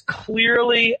that's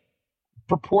clearly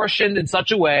proportioned in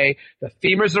such a way, the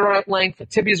femurs are the right length, the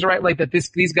tibias are the right length, that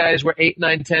these guys were 8,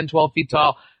 9, 10, 12 feet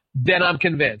tall, then I'm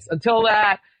convinced. Until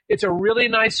that, it's a really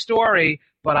nice story,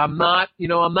 but I'm not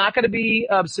going to be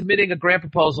submitting a grant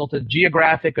proposal to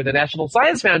Geographic or the National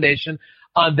Science Foundation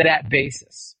on that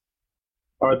basis.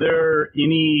 Are there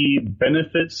any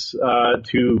benefits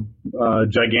to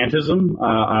gigantism?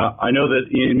 I know that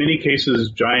in many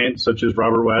cases, giants such as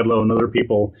Robert Wadlow and other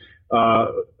people,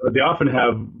 they often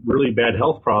have really bad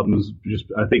health problems. Just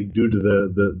I think due to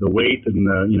the weight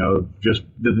and just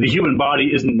the human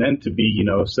body isn't meant to be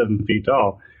 7 feet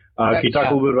tall. Can you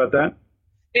talk a little bit about that?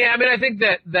 Yeah, I mean I think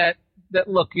that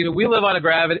look, we live on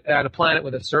a planet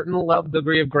with a certain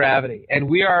degree of gravity, and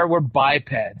we're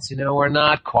bipeds, we're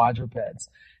not quadrupeds.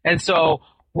 And so,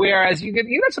 whereas you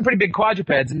got some pretty big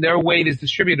quadrupeds, and their weight is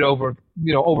distributed over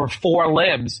 4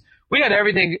 limbs, we got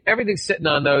everything sitting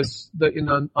on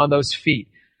those feet,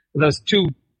 those 2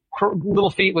 little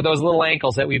feet with those little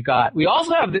ankles that we've got. We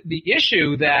also have the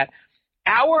issue that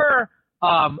our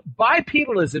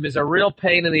bipedalism is a real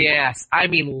pain in the ass. I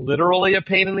mean, literally a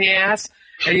pain in the ass.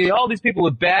 And all these people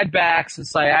with bad backs and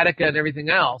sciatica and everything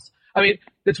else. I mean,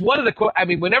 that's one of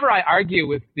whenever I argue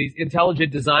with these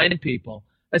intelligent design people,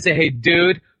 I say, hey,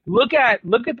 dude, look at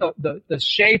the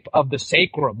shape of the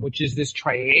sacrum, which is this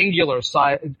triangular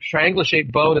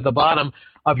shaped bone at the bottom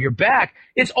of your back.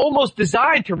 It's almost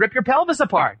designed to rip your pelvis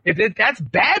apart. If that's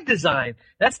bad design,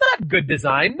 that's not good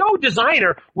design. No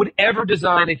designer would ever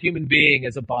design a human being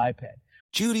as a biped.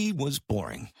 Judy was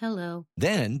boring. Hello.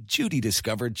 Then Judy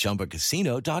discovered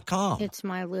ChumbaCasino.com. It's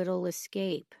my little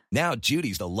escape. Now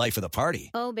Judy's the life of the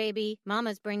party. Oh, baby,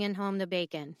 mama's bringing home the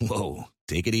bacon. Whoa,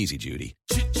 take it easy, Judy.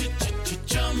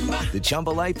 The Chumba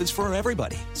life is for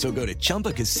everybody. So go to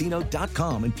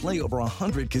ChumbaCasino.com and play over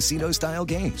 100 casino-style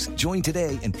games. Join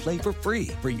today and play for free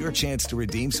for your chance to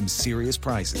redeem some serious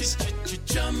prizes.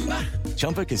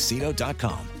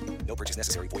 ChumbaCasino.com. No purchase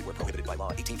necessary. Void where prohibited by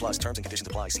law. 18+ terms and conditions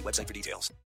apply. See website for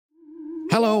details.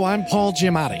 Hello, I'm Paul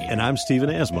Giamatti. And I'm Stephen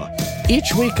Asma.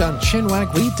 Each week on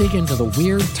Chinwag, we dig into the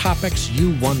weird topics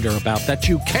you wonder about, that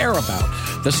you care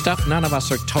about. The stuff none of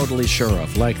us are totally sure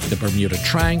of, like the Bermuda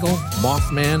Triangle,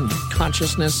 Mothman,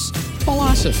 consciousness,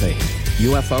 philosophy,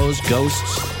 UFOs,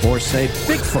 ghosts, or, say,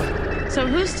 Bigfoot. So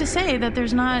who's to say that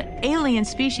there's not alien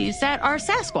species that are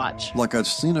Sasquatch? Like I'd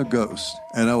seen a ghost,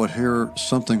 and I would hear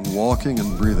something walking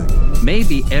and breathing.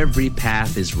 Maybe every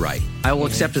path is right. I will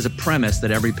accept as a premise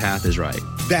that every path is right.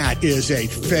 That is a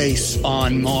face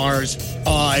on Mars.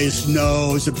 Eyes,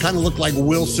 nose. It kind of looked like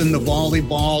Wilson, the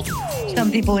volleyball.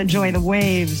 Some people enjoy the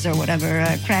waves or whatever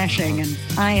crashing, and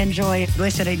I enjoy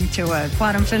listening to a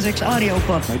quantum physics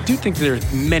audiobook. I do think there are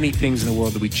many things in the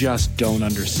world that we just don't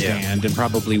understand and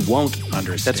probably won't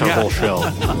understand. That's our whole show.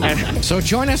 So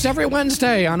join us every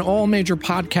Wednesday on all major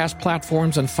podcast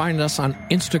platforms and find us on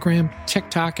Instagram,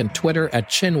 TikTok, and Twitter at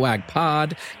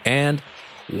ChinwagPod and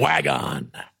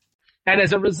Wagon. And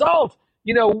as a result,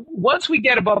 once we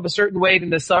get above a certain weight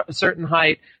and a certain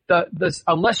height,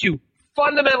 unless you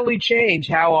fundamentally change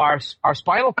how our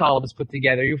spinal column is put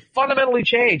together, you fundamentally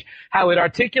change how it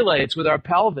articulates with our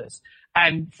pelvis,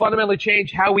 and fundamentally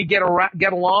change how we get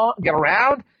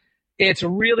around, it's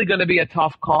really going to be a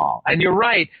tough call. And you're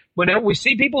right. Whenever we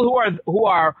see people who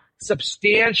are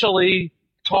substantially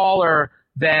taller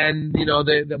than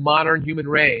the modern human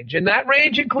range, and that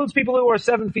range includes people who are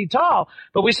 7 feet tall,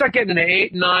 but we start getting to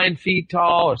 8, 9 feet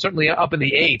tall, or certainly up in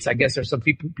the 8s. I guess there's some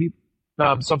people,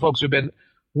 some folks who've been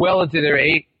well into their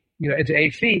 8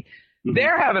 feet. Mm-hmm.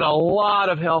 They're having a lot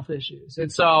of health issues,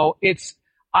 and so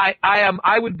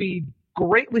I would be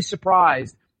greatly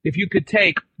surprised if you could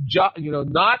take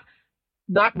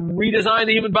not redesign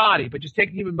the human body, but just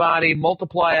take the human body,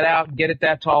 multiply it out, and get it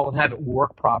that tall, and have it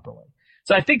work properly.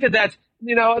 So I think that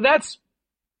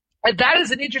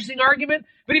is an interesting argument.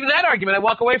 But even that argument, I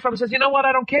walk away from and says, you know what,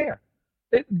 I don't care,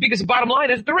 because the bottom line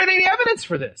is there isn't any evidence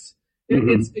for this.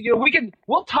 Mm-hmm.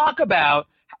 We'll talk about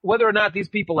whether or not these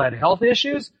people had health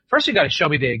issues. First, you got to show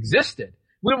me they existed.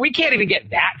 We can't even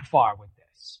get that far with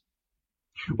this.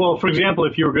 Well, for example,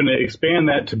 if you were going to expand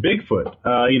that to Bigfoot,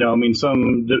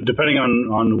 depending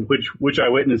on which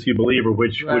eyewitness you believe or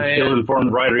which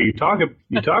ill-informed writer you talk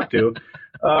to,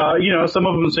 some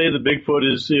of them say that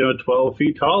Bigfoot is 12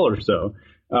 feet tall or so.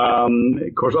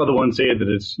 Of course, other ones say that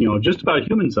it's just about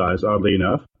human size. Oddly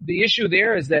enough, the issue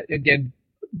there is that, again,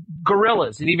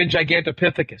 gorillas and even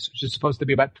Gigantopithecus, which is supposed to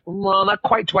be about, not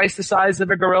quite twice the size of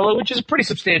a gorilla, which is a pretty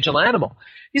substantial animal.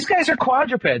 These guys are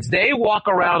quadrupeds. They walk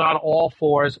around on all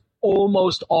fours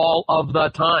almost all of the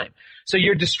time. So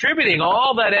you're distributing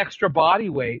all that extra body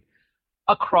weight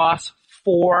across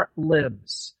 4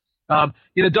 limbs.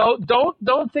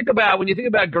 Don't think about, when you think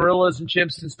about gorillas and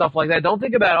chimps and stuff like that, don't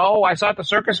think about, I saw at the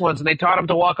circus once and they taught them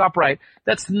to walk upright.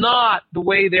 That's not the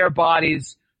way their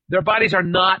bodies are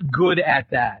not good at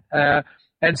that.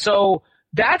 And so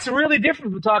that's really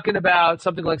different from talking about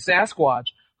something like Sasquatch,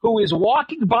 who is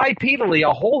walking bipedally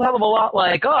a whole hell of a lot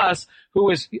like us, who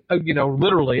is,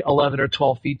 literally 11 or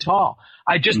 12 feet tall.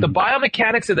 The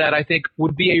biomechanics of that, I think,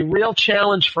 would be a real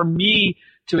challenge for me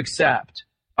to accept.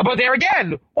 But there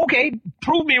again, okay,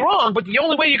 prove me wrong, but the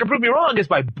only way you can prove me wrong is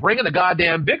by bringing the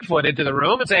goddamn Bigfoot into the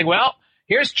room and saying, well,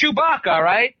 here's Chewbacca,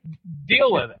 right?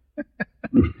 Deal with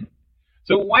it.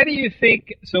 So why do you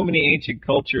think so many ancient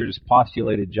cultures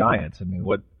postulated giants? I mean,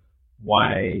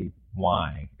 why?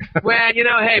 Well,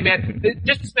 hey, man,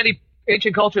 just as many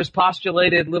ancient cultures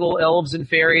postulated little elves and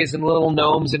fairies and little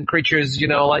gnomes and creatures,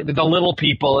 like the little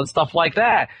people and stuff like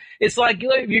that. It's like,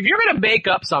 if you're going to make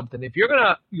up something, if you're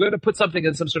going to put something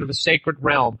in some sort of a sacred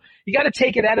realm, you got to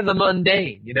take it out of the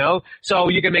mundane, So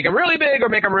you can make them really big or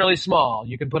make them really small.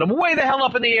 You can put them way the hell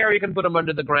up in the air. You can put them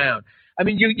under the ground. I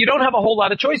mean, you don't have a whole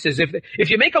lot of choices. If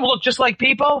you make them look just like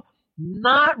people,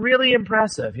 not really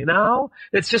impressive,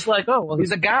 It's just like, oh, well,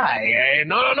 he's a guy.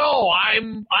 No,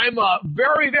 I'm a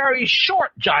very, very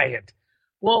short giant.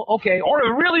 Well, okay, or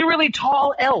a really, really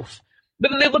tall elf.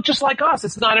 But then they look just like us.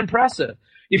 It's not impressive.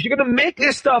 If you're going to make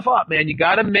this stuff up, man, you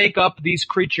got to make up these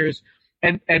creatures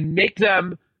and make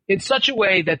them in such a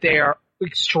way that they are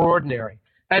extraordinary.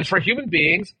 And for human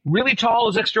beings, really tall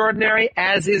is extraordinary,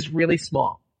 as is really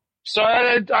small. So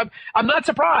I'm not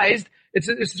surprised. It's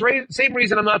the same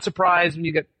reason I'm not surprised when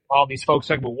you get all these folks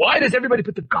talking about, why does everybody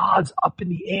put the gods up in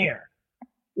the air?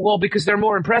 Well, because they're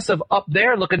more impressive up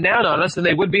there looking down on us than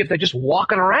they would be if they're just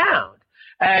walking around.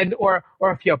 And, or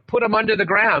if you put them under the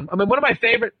ground. I mean, one of my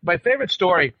favorite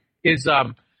story is,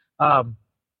 this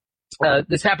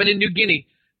happened in New Guinea,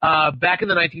 back in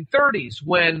the 1930s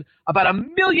when about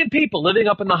 1 million people living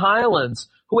up in the highlands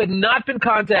who had not been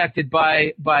contacted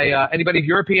by anybody of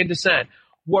European descent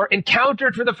were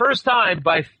encountered for the first time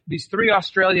by these 3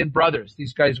 Australian brothers.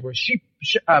 These guys were sheep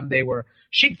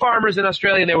farmers in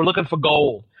Australia, and they were looking for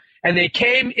gold. And they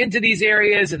came into these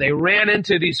areas, and they ran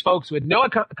into these folks who had no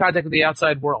contact with the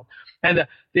outside world. And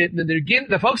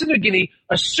the folks in New Guinea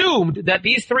assumed that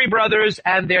these 3 brothers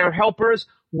and their helpers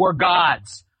were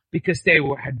gods because they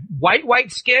had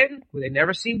white skin, who they'd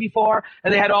never seen before,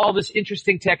 and they had all this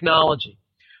interesting technology.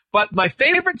 But my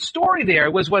favorite story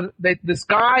there was when this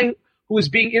guy who was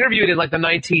being interviewed in like the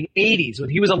 1980s, when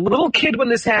he was a little kid when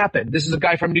this happened. This is a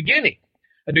guy from New Guinea,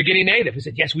 a New Guinea native, who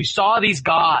said, yes, we saw these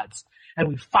gods, and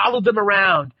we followed them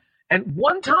around. And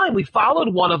one time we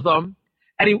followed one of them,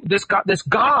 and this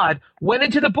god went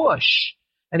into the bush,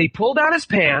 and he pulled down his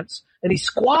pants, and he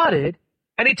squatted,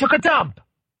 and he took a dump.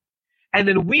 And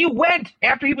then we went,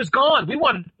 after he was gone, we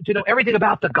wanted to know everything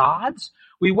about the gods.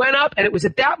 We went up, and it was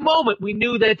at that moment we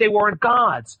knew that they weren't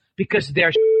gods, because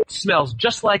their smells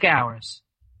just like ours.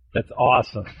 That's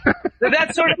awesome.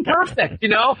 That's sort of perfect, you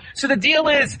know? So the deal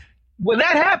is, when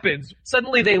that happens,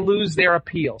 suddenly they lose their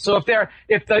appeal. So if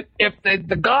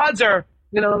the gods are,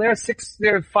 you know, they're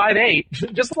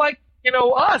 5'8", just like, you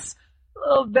know, us,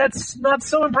 well, that's not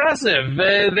so impressive.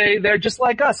 They're just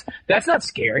like us. That's not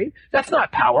scary. That's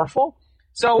not powerful.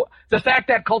 So the fact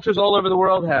that cultures all over the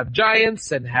world have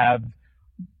giants and have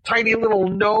tiny little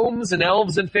gnomes and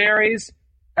elves and fairies,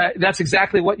 that's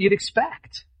exactly what you'd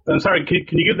expect. I'm sorry, can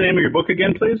you give the name of your book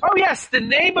again, please? Oh, yes, the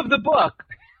name of the book.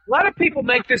 A lot of people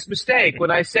make this mistake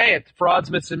when I say it,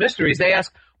 Frauds, Myths, and Mysteries. They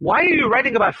ask, why are you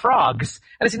writing about frogs?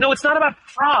 And I say, no, it's not about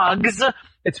frogs.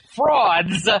 It's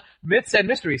frauds, myths, and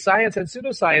mysteries, science and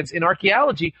pseudoscience in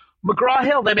archaeology.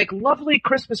 McGraw-Hill, they make lovely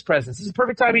Christmas presents. This is the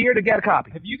perfect time of year to get a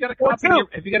copy. Have you got a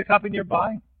copy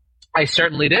nearby? I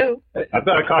certainly do. I've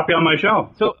got a copy on my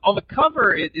shelf. So on the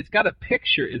cover, it's got a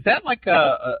picture. Is that like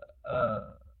a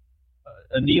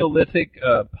Neolithic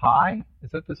pie?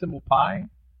 Is that the symbol pi?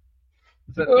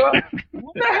 What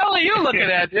the hell are you looking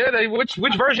at, dude? Which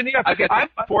version do you have? I've got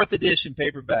the 4th edition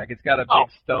paperback. It's got a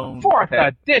big stone. 4th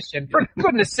edition? For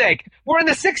goodness sake. We're in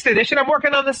the 6th edition. I'm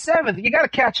working on the 7th. You got to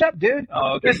catch up, dude.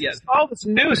 Oh, okay. There's all this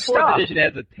new stuff. The 4th edition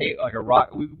has like a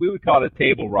rock. We would call it a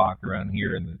table rock around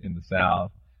here in the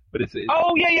South. But it's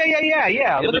oh,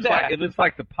 yeah. Look at that. It looks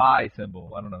like the pi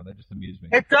symbol. I don't know. That just amused me.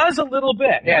 It does a little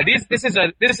bit. Yeah, this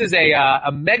is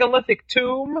a megalithic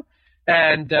tomb.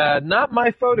 And not my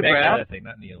photograph. Megalithic,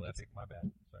 not Neolithic. My bad.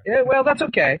 Sorry. Yeah, well, that's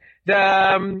okay.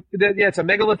 It's a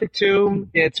megalithic tomb.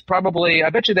 It's probably,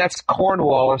 I bet you that's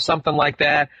Cornwall or something like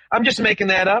that. I'm just making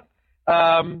that up.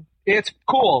 It's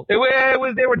cool.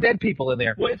 There were dead people in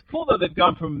there. Well, it's cool though. They've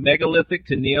gone from megalithic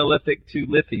to Neolithic to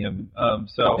lithium.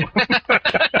 So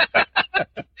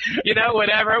you know,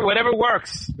 whatever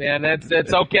works, man.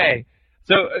 That's okay.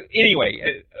 So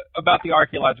anyway, about the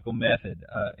archaeological method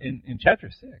in Chapter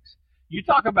 6. You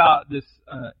talk about this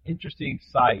interesting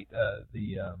site,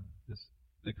 they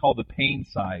call the Payne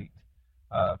site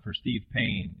for Steve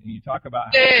Payne, and you talk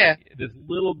about how this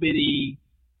little bitty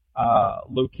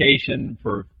location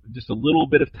for just a little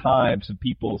bit of time. Some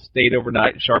people stayed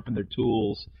overnight and sharpened their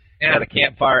tools, had a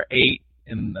campfire, ate,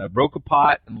 and broke a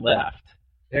pot and left.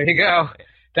 There you go.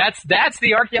 That's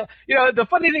the archaeology. You know, the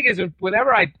funny thing is,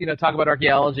 whenever I talk about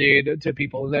archaeology to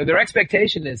people, their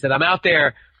expectation is that I'm out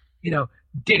there,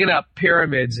 digging up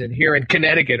pyramids here in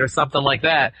Connecticut or something like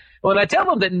that. When I tell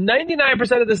them that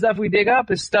 99% of the stuff we dig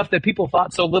up is stuff that people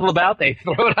thought so little about, they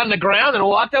throw it on the ground and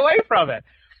walked away from it.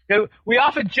 We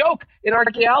often joke in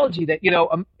archaeology that,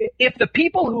 if the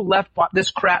people who left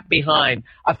this crap behind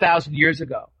 1,000 years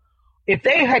ago, if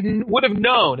they would have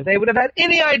known, if they would have had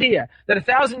any idea that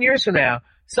 1,000 years from now,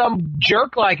 some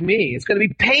jerk like me is going to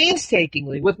be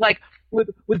painstakingly with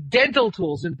dental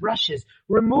tools and brushes,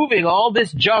 removing all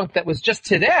this junk that was just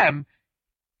to them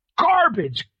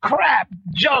garbage, crap,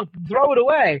 junk, throw it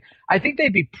away. I think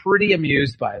they'd be pretty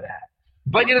amused by that.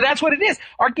 But, that's what it is.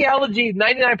 Archaeology,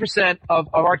 99% of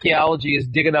archaeology is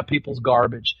digging up people's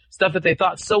garbage. Stuff that they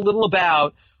thought so little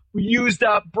about, used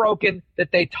up, broken,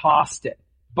 that they tossed it.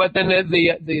 But then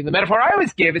the metaphor I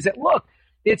always give is that, look,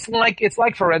 it's like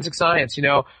forensic science,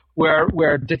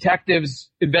 where detectives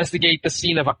investigate the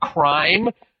scene of a crime.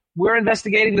 we're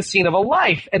investigating the scene of a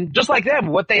life. And just like them,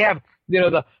 what they have,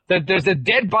 there's a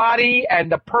dead body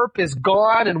and the perp is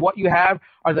gone, and what you have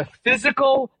are the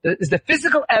physical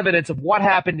evidence of what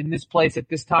happened in this place at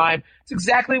this time. It's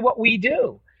exactly what we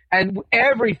do. And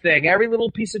everything, every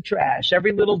little piece of trash,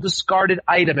 every little discarded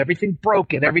item, everything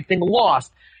broken, everything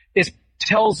lost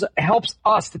helps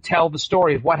us to tell the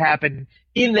story of what happened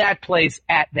in that place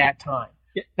at that time.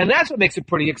 And that's what makes it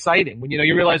pretty exciting when,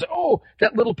 you realize,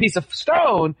 that little piece of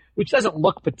stone, which doesn't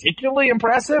look particularly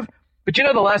impressive, but the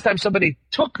last time somebody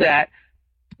touched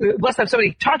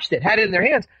it, had it in their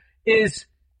hands, is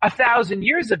 1,000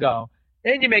 years ago.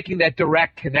 And you're making that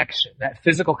direct connection, that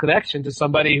physical connection to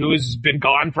somebody who's been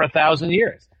gone for 1,000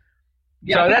 years.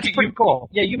 Yeah, so that's pretty cool.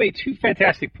 Yeah, you made two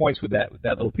fantastic points with that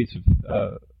little piece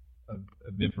of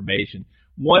information.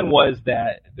 One was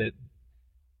that the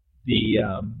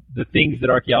things that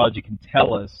archaeology can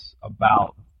tell us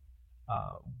about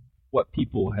what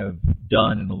people have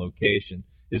done in a location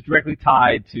is directly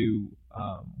tied to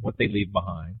what they leave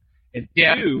behind. And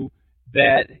two,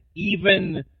 that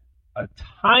even a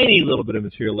tiny little bit of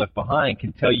material left behind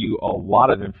can tell you a lot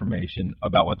of information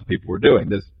about what the people were doing.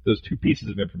 Those two pieces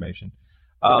of information.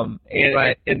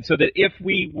 And so that if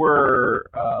we were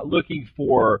looking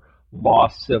for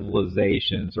lost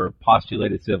civilizations or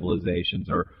postulated civilizations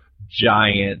or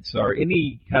giants or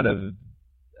any kind of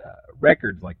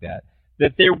records like that,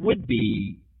 that there would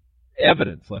be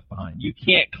evidence left behind. You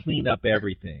can't clean up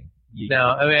everything.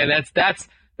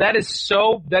 That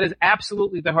is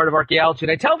absolutely the heart of archaeology.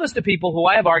 And I tell this to people who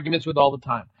I have arguments with all the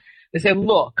time. They say,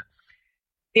 look,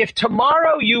 if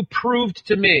tomorrow you proved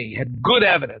to me, had good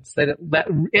evidence that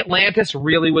Atlantis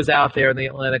really was out there in the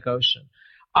Atlantic Ocean,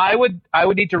 I would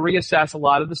need to reassess a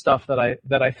lot of the stuff that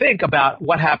I think about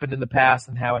what happened in the past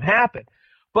and how it happened.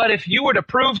 But if you were to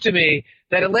prove to me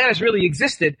that Atlantis really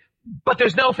existed, but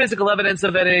there's no physical evidence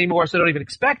of it anymore, so I don't even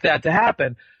expect that to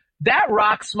happen, that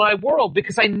rocks my world,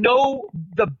 because I know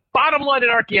the bottom line in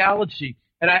archaeology.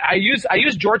 And I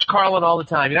use George Carlin all the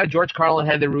time. George Carlin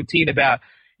had the routine about,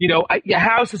 your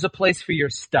house is a place for your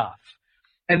stuff.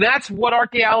 And that's what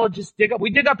archaeologists dig up.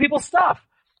 We dig up people's stuff.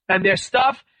 And their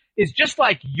stuff is just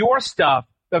like your stuff.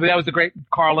 I mean, that was the great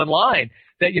Carlin line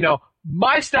that,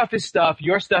 my stuff is stuff,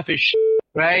 your stuff is shit,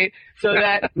 right? So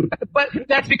but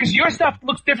that's because your stuff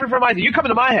looks different from mine. You come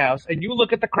into my house and you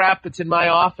look at the crap that's in my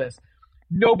office.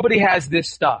 Nobody has this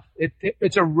stuff.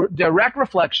 It's a direct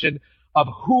reflection of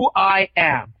who I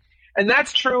am. And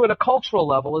that's true at a cultural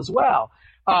level as well.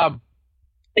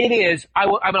 It is,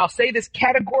 I'll say this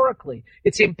categorically,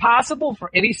 it's impossible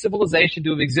for any civilization to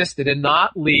have existed and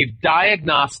not leave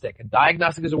diagnostic, and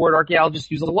diagnostic is a word archaeologists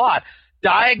use a lot,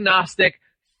 diagnostic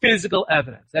physical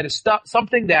evidence. That is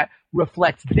something that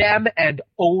reflects them and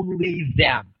only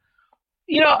them.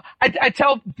 I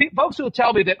tell folks who will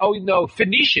tell me that,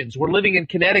 Phoenicians were living in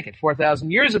Connecticut 4,000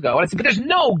 years ago. And I say, but there's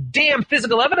no damn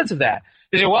physical evidence of that.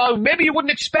 They say, well, maybe you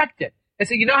wouldn't expect it. I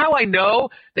say, you know how I know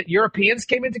that Europeans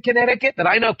came into Connecticut? That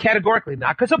I know categorically,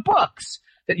 not because of books,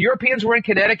 that Europeans were in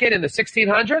Connecticut in the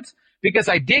 1600s? Because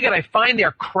I dig and I find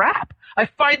their crap. I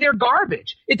find their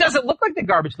garbage. It doesn't look like the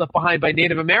garbage left behind by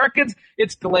Native Americans.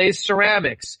 It's glazed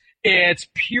ceramics. It's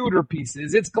pewter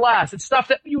pieces. It's glass. It's stuff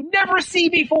that you never see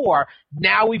before.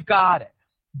 Now we've got it.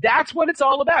 That's what it's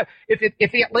all about. If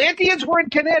the Atlanteans were in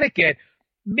Connecticut,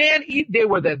 man, they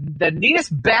were the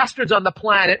neatest bastards on the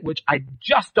planet, which I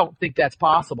just don't think that's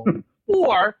possible.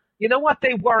 Or, you know what?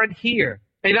 They weren't here.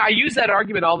 And I use that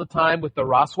argument all the time with the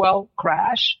Roswell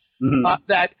crash.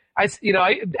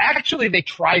 Actually they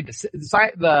tried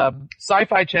the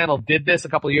Sci-Fi Channel did this a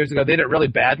couple of years ago. They did it really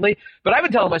badly. But I've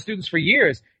been telling my students for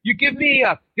years, you give me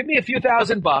a few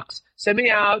 $1,000, send me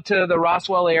out to the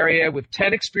Roswell area with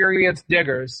 10 experienced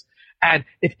diggers, and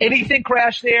if anything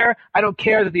crashed there, I don't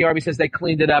care that the Army says they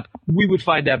cleaned it up, we would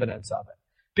find evidence of it.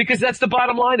 Because that's the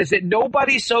bottom line, is that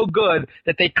nobody's so good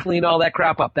that they clean all that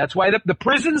crap up. That's why the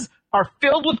prisons are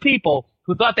filled with people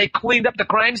who thought they cleaned up the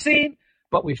crime scene,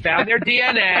 but we found their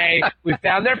DNA, we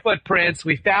found their footprints,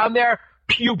 we found their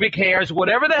pubic hairs,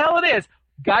 whatever the hell it is.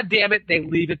 God damn it, they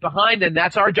leave it behind, and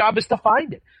that's our job, is to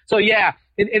find it. So yeah,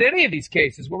 in any of these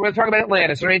cases, when we're talking about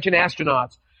Atlantis or ancient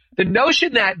astronauts, the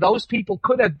notion that those people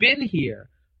could have been here,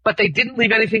 but they didn't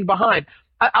leave anything behind.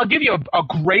 I'll give you a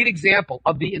great example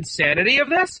of the insanity of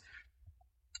this.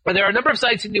 There are a number of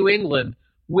sites in New England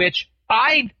which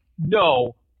I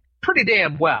know pretty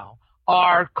damn well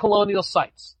are colonial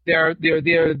sites. They're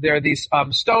these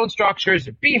stone structures,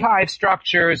 they're beehive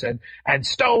structures, and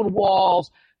stone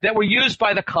walls that were used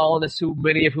by the colonists,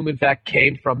 many of whom in fact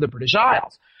came from the British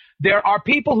Isles. There are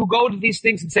people who go to these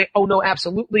things and say, oh, no,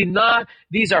 absolutely not.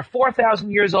 These are 4,000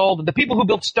 years old. And the people who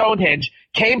built Stonehenge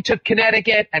came to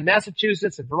Connecticut and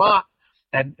Massachusetts and Vermont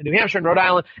and New Hampshire and Rhode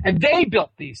Island, and they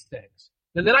built these things.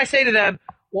 And then I say to them,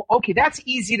 well, okay, that's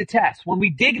easy to test. When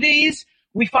we dig these,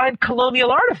 we find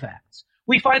colonial artifacts.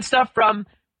 We find stuff from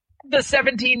the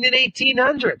 17 and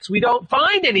 1800s. We don't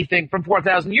find anything from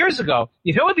 4,000 years ago.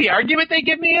 You know what the argument they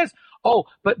give me is? Oh,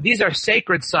 but these are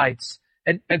sacred sites.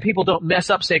 And people don't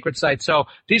mess up sacred sites. So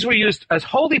these were used as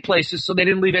holy places, so they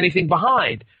didn't leave anything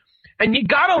behind. And you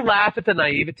gotta laugh at the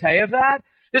naivete of that.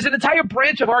 There's an entire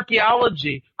branch of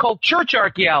archaeology called church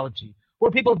archaeology, where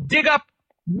people dig up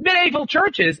medieval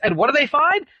churches, and what do they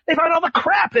find? They find all the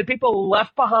crap that people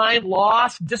left behind,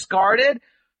 lost, discarded.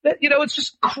 That, it's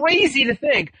just crazy to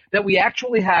think that we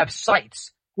actually have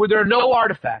sites where there are no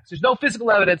artifacts. There's no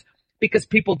physical evidence, because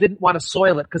people didn't want to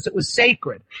soil it because it was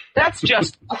sacred. That's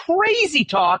just crazy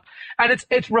talk, and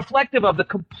it's reflective of the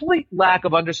complete lack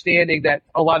of understanding that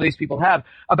a lot of these people have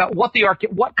about what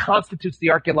constitutes the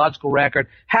archaeological record,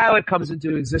 how it comes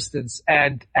into existence,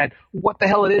 and what the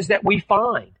hell it is that we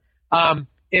find.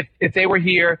 If they were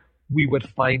here, we would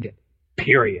find it.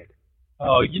 Period.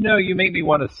 Oh, you make me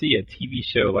want to see a TV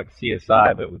show like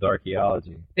CSI, but with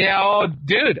archaeology. Yeah, oh,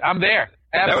 dude, I'm there.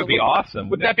 Absolutely. That would be awesome.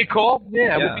 Would that be cool?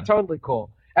 Yeah, it would be totally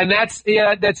cool. And there's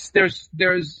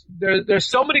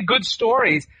so many good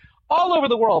stories all over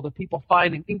the world of people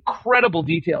finding incredible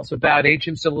details about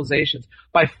ancient civilizations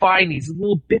by finding these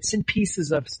little bits and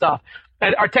pieces of stuff.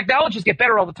 And our technologies get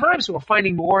better all the time, so we're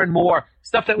finding more and more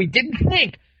stuff that we didn't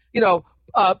think.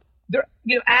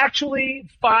 They're actually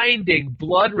finding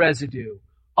blood residue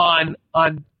on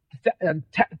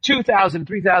 2,000,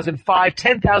 3,000,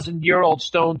 5,000, 10,000-year-old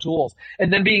stone tools,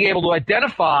 and then being able to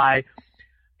identify,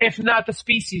 if not the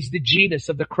species, the genus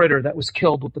of the critter that was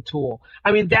killed with the tool.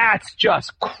 I mean, that's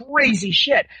just crazy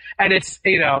shit, and it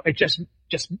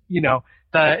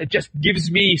just gives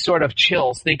me sort of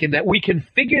chills thinking that we can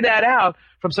figure that out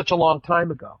from such a long time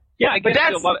ago. Yeah, I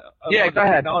guess go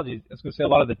ahead. I was going to say a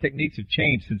lot of the techniques have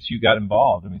changed since you got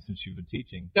involved. I mean, since you've been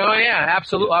teaching. Oh yeah,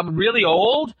 absolutely. I'm really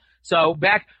old. So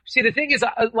the thing is,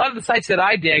 a lot of the sites that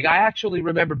I dig, I actually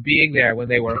remember being there when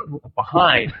they were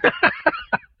behind.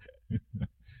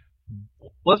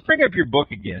 Let's bring up your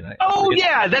book again.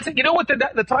 Yeah, that's it. You know what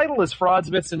the title is? Frauds,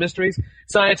 Myths, and Mysteries: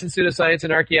 Science and Pseudoscience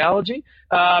in Archaeology.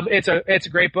 It's a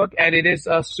great book, and it is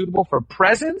suitable for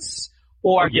presents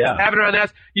or just have it around the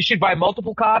house. You should buy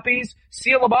multiple copies,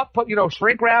 seal them up,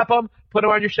 shrink wrap them, put them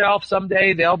on your shelf.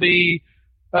 Someday they'll be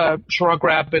shrunk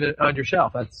wrapped on your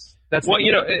shelf. That's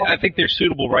I think they're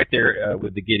suitable right there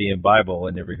with the Gideon Bible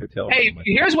in every hotel. Hey,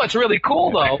 here's what's really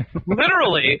cool though.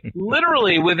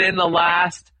 literally within the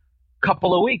last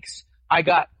couple of weeks, I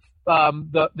got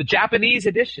the Japanese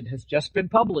edition has just been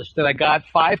published, and I got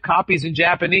 5 copies in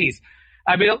Japanese.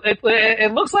 I mean,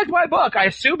 it looks like my book. I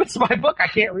assume it's my book. I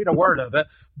can't read a word of it,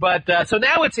 but so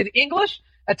now it's in English,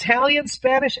 Italian,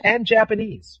 Spanish, and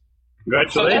Japanese.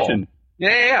 Congratulations!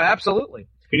 Yeah, absolutely.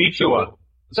 Konnichiwa.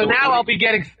 So now I'll be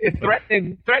getting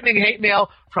threatening hate mail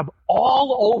from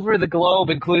all over the globe,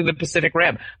 including the Pacific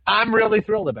Rim. I'm really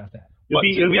thrilled about that. You'll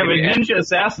have ninja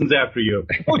assassins after you.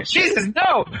 Oh, Jesus,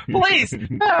 no, please.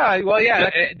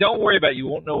 Don't worry about it. You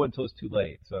won't know until it's too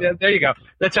late. So. Yeah, there you go.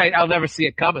 That's right. I'll never see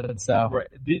it coming. So. Right.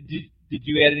 Did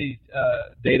you add any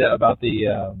data about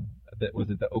the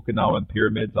Okinawan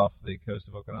pyramids off the coast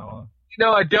of Okinawa?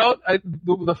 No, I don't.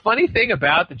 The funny thing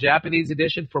about the Japanese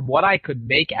edition, from what I could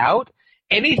make out,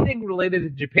 anything related to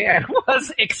Japan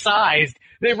was excised.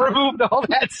 They removed all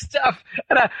that stuff.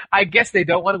 And I guess they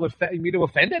don't want me to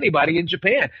offend anybody in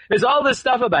Japan. There's all this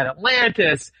stuff about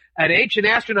Atlantis and ancient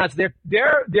astronauts.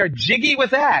 They're jiggy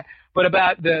with that. But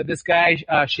about this guy,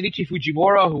 Shinichi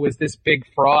Fujimura, who was this big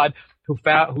fraud who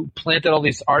planted all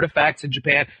these artifacts in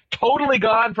Japan, totally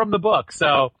gone from the book.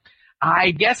 So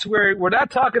I guess we're not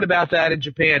talking about that in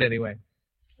Japan anyway.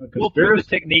 Well, through the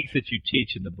techniques that you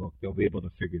teach in the book, they'll be able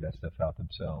to figure that stuff out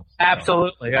themselves.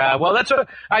 Absolutely. Well, that's what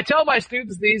I tell my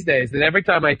students these days, that every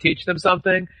time I teach them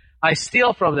something, I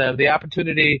steal from them the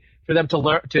opportunity for them to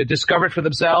learn, to discover it for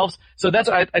themselves. So that's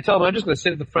what I tell them. I'm just going to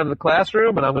sit at the front of the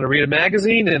classroom and I'm going to read a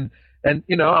magazine, and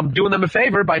I'm doing them a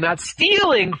favor by not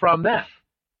stealing from them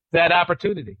that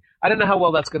opportunity. I don't know how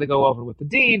well that's going to go over with the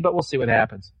dean, but we'll see what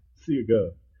happens. See you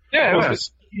go. Yeah.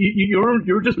 You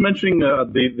were just mentioning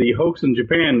the hoax in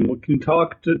Japan. Can you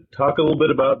talk a little bit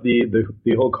about the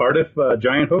whole Cardiff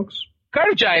giant hoax?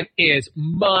 Cardiff Giant is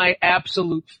my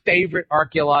absolute favorite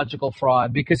archaeological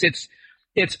fraud because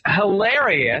it's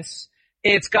hilarious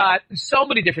It's got so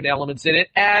many different elements in it,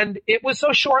 and it was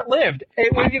so short-lived.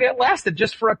 It lasted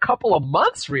just for a couple of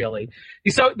months, really.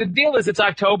 So the deal is, it's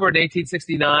October in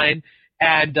 1869,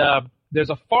 and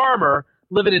there's a farmer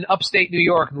living in upstate New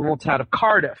York in the little town of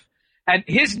Cardiff. And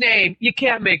his name, you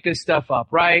can't make this stuff up,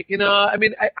 right? You know, I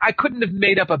mean, I couldn't have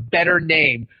made up a better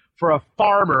name for a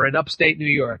farmer in upstate New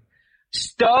York.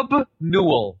 Stub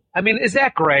Newell. I mean, is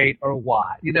that great or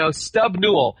what? You know, Stub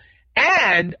Newell.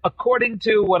 And according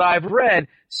to what I've read,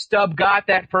 Stubb got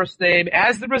that first name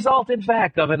as the result, in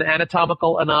fact, of an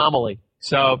anatomical anomaly.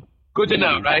 So good to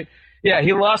know, right? Yeah,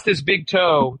 he lost his big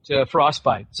toe to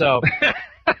frostbite. So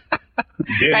that's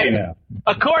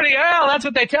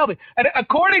what they tell me. And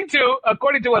according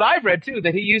to what I've read too,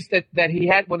 that he used that he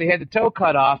had when he had the toe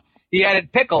cut off, he had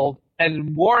it pickled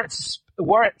and wore it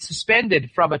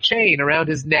suspended from a chain around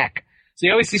his neck. So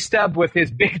you always see Stubb with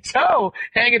his big toe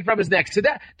hanging from his neck. So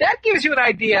that gives you an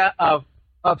idea of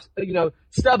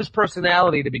Stubb's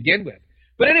personality to begin with.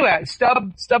 But anyway,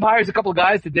 Stubb hires a couple of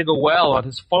guys to dig a well on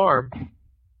his farm.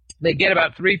 They get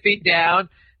about 3 feet down.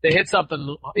 They hit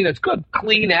something, it's good,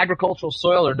 clean agricultural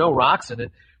soil or no rocks in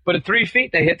it. But at 3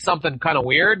 feet, they hit something kind of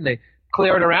weird, and they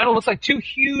clear it around. It looks like 2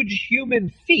 huge human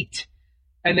feet.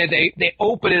 And then they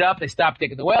open it up. They stop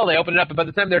digging the well. They open it up. And by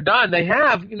the time they're done, they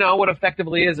have, what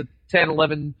effectively is a 10,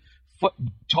 11 foot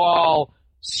tall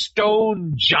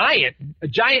stone giant, a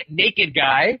giant naked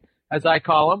guy, as I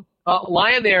call him,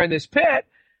 lying there in this pit.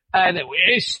 And they,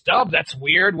 hey, Stubb, that's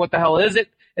weird. What the hell is it?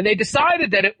 And they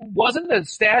decided that it wasn't a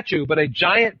statue, but a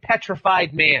giant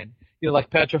petrified man,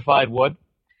 like petrified wood.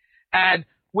 And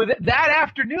with that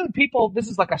afternoon, this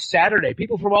is like a Saturday,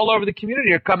 people from all over the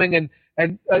community are coming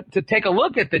and to take a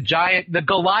look at the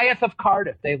Goliath of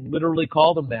Cardiff. They literally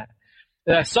called him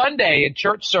that. Sunday in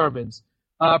church sermons,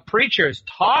 preachers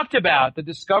talked about the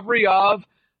discovery of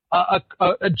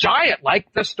a giant,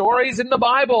 like the stories in the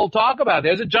Bible talk about.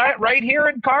 There's a giant right here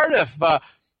in Cardiff.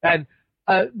 And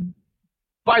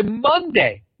by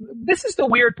Monday, this is the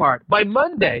weird part. By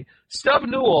Monday, Stub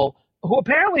Newell, who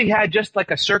apparently had just like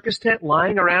a circus tent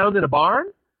lying around in a barn,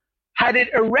 had it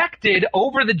erected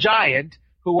over the giant,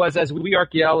 who was, as we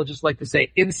archaeologists like to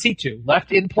say, in situ,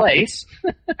 left in place,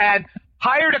 and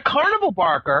hired a carnival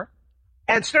barker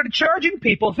and started charging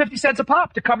people 50 cents a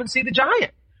pop to come and see the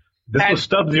giant. This was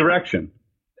Stubb's erection.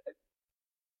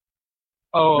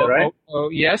 Oh, is that right? oh,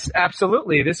 yes,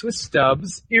 absolutely. This was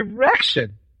Stubb's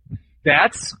erection.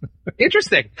 That's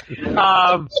interesting.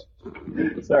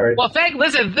 Sorry. Well, thank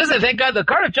God the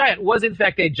Cardiff Giant was in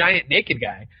fact a giant naked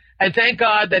guy. And thank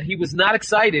God that he was not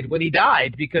excited when he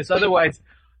died, because otherwise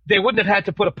they wouldn't have had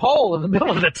to put a pole in the middle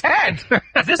of the tent.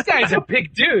 This guy's a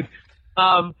big dude.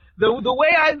 The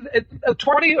way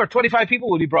 20 or 25 people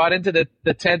would be brought into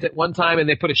the tent at one time, and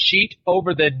they put a sheet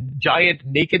over the giant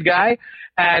naked guy.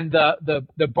 And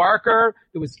the barker,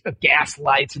 there was gas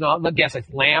lights and all, not gas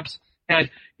lights, lamps. And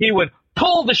he would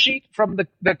pull the sheet from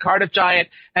the Cardiff Giant.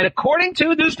 And according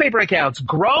to newspaper accounts,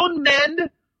 grown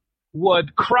men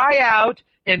would cry out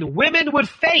and women would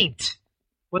faint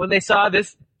when they saw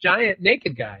this giant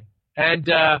naked guy. And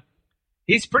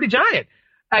he's pretty giant.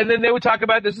 And then they would talk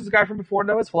about, this is a guy from before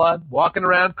Noah's flood, walking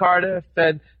around Cardiff,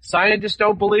 and scientists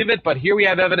don't believe it, but here we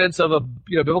have evidence of a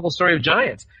biblical story of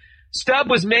giants. Stubb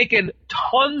was making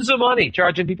tons of money,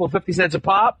 charging people 50 cents a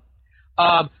pop.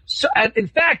 And in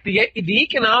fact, the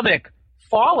economic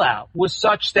fallout was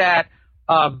such that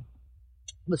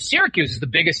Syracuse is the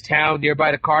biggest town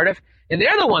nearby to Cardiff, and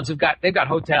they're the ones they've got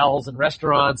hotels and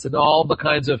restaurants and all the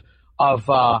kinds of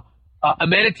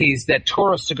amenities that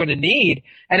tourists are going to need.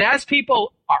 And as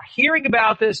people are hearing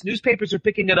about this, newspapers are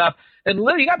picking it up, and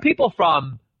literally you got people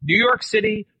from New York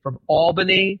City, from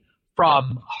Albany,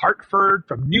 from Hartford,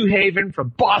 from New Haven, from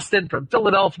Boston, from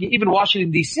Philadelphia, even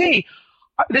Washington, D.C.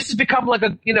 This has become like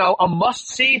a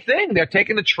must-see thing. They're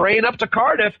taking the train up to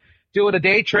Cardiff, doing a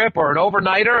day trip or an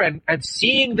overnighter, and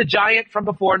seeing the giant from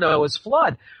before Noah's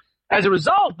flood. As a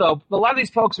result, though, a lot of these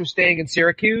folks are staying in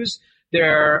Syracuse.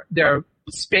 They're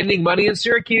spending money in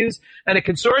Syracuse, and a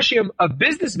consortium of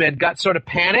businessmen got sort of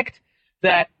panicked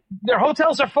that their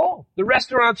hotels are full, the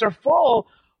restaurants are full.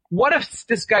 What if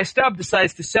this guy Stubb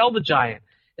decides to sell the giant?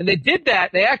 And they did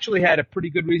that. They actually had a pretty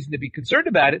good reason to be concerned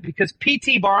about it, because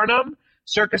P.T. Barnum,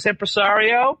 circus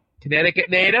impresario, Connecticut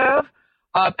native,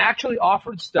 actually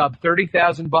offered Stubb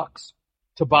 $30,000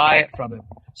 to buy it from him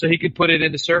so he could put it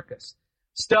in the circus.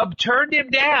 Stubb turned him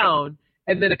down,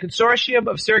 and then a consortium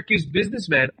of Syracuse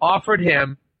businessmen offered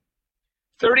him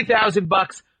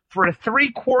 $30,000 for a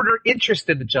 3/4 interest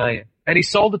in the giant, and he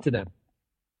sold it to them.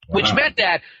 Wow. Which meant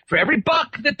that for every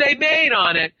buck that they made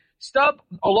on it, Stubb,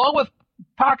 along with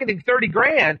pocketing 30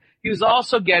 grand, he was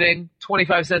also getting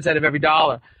 25 cents out of every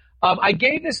dollar. I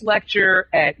gave this lecture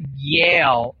at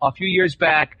Yale a few years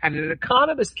back, and an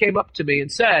economist came up to me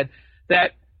and said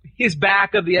that his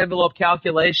back of the envelope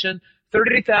calculation,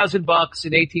 $30,000 in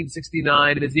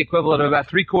 1869 is the equivalent of about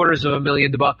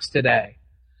 $750,000 today.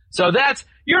 So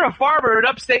you're a farmer in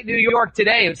upstate New York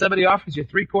today, and somebody offers you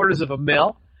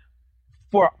 $750,000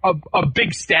 for a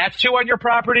big statue on your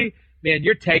property. Man,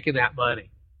 you're taking that money.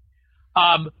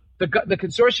 The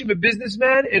consortium of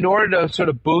businessmen, in order to sort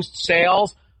of boost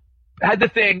sales, had the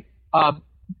thing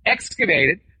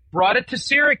excavated, brought it to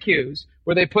Syracuse,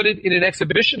 where they put it in an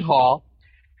exhibition hall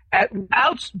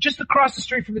out just across the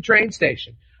street from the train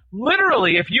station.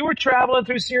 Literally, if you were traveling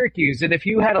through Syracuse and if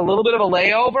you had a little bit of a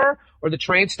layover or the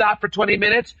train stopped for 20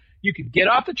 minutes, you could get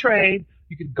off the train,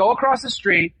 you could go across the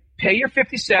street, pay your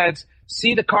 50 cents,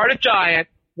 see the Cardiff Giant,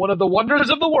 one of the wonders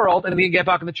of the world, and then get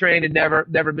back on the train and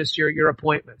never miss your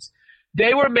appointments.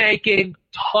 They were making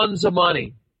tons of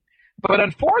money. But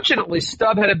unfortunately,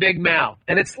 Stubb had a big mouth.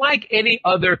 And it's like any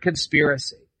other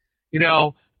conspiracy.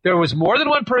 There was more than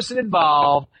one person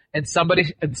involved, and Stubb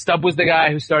was the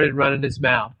guy who started running his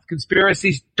mouth.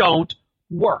 Conspiracies don't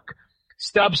work.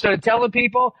 Stubb started telling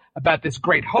people about this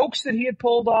great hoax that he had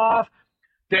pulled off.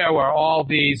 There were all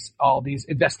these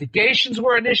investigations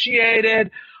were initiated.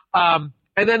 And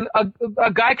then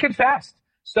a guy confessed.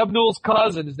 Stubb Newell's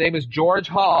cousin, his name is George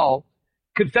Hull,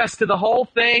 confessed to the whole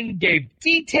thing, gave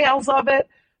details of it.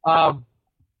 But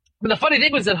the funny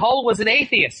thing was that Hull was an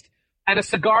atheist and a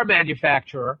cigar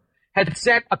manufacturer, had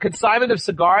sent a consignment of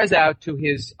cigars out to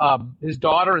his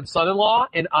daughter and son-in-law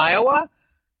in Iowa,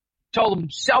 told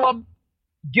them, sell them,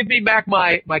 give me back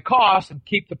my costs and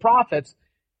keep the profits.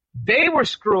 They were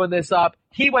screwing this up.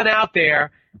 He went out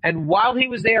there, and while he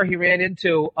was there, he ran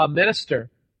into a minister,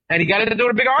 and he got into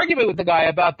a big argument with the guy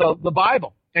about the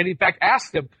Bible. And in fact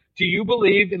asked him, do you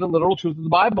believe in the literal truth of the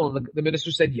Bible? And the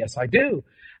minister said, yes, I do.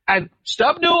 And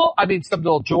George Hull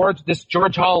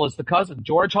is the cousin.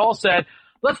 George Hull said,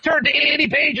 let's turn to any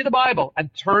page of the Bible, and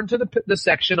turned to the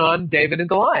section on David and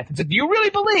Goliath and said, do you really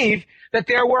believe that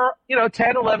there were,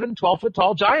 10, 11, 12-foot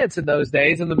tall giants in those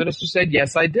days? And the minister said,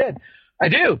 yes, I did. I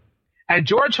do. And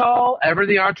George Hull, ever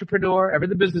the entrepreneur, ever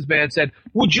the businessman, said,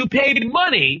 would you pay me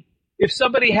money if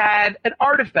somebody had an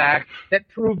artifact that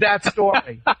proved that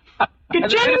story?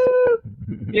 Ka-ching.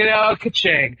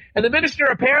 And the minister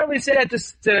apparently said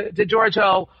to George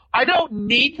Hull, I don't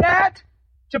need that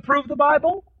to prove the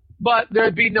Bible, but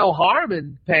there'd be no harm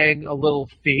in paying a little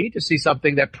fee to see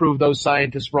something that proved those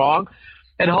scientists wrong.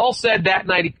 And Hull said that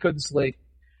night he couldn't sleep.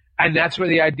 And that's where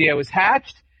the idea was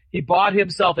hatched. He bought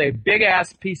himself a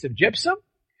big-ass piece of gypsum,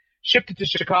 shipped it to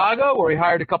Chicago, where he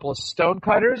hired a couple of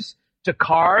stonecutters to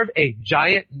carve a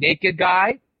giant naked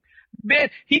guy. Man,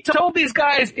 he told these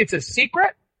guys, it's a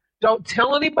secret. Don't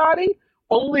tell anybody.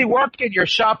 Only work in your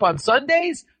shop on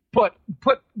Sundays. Put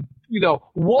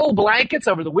wool blankets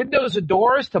over the windows and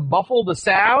doors to muffle the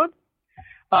sound.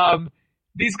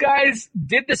 These guys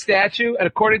did the statue, and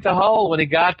according to Hull, when he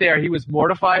got there, he was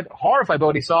horrified by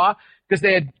what he saw, because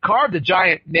they had carved a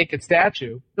giant naked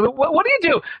statue. What do you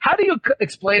do? How do you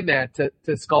explain that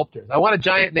to sculptors? I want a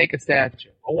giant naked statue.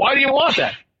 Well, why do you want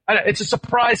that? It's a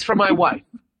surprise for my wife.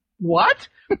 What?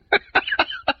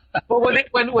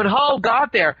 But when Hull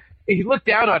got there, he looked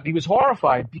down on it. He was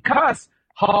horrified because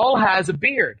Hull has a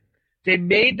beard. They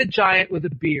made the giant with a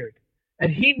beard.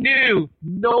 And he knew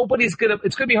it's going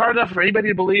to be hard enough for anybody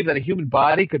to believe that a human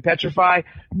body could petrify.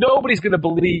 Nobody's going to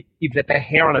believe that the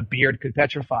hair on a beard could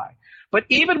petrify. But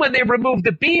even when they removed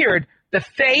the beard, the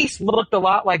face looked a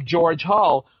lot like George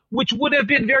Hull, which would have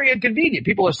been very inconvenient.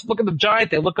 People are looking at the giant.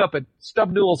 They look up at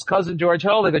Stubb Newell's cousin, George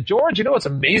Hull. They go, George, what's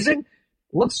amazing?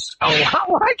 Looks a lot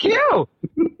like you.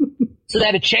 So they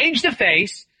had to change the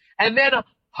face. And then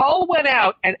Hull went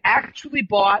out and actually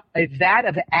bought a vat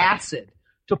of acid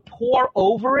to pour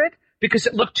over it because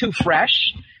it looked too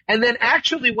fresh. And then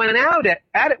actually went out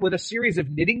at it with a series of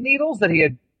knitting needles that he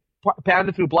had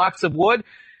pounded through blocks of wood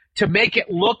to make it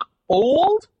look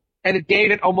old. And it gave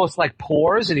it almost like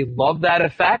pores, and he loved that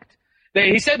effect.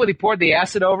 He said when he poured the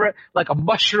acid over it, like a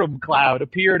mushroom cloud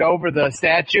appeared over the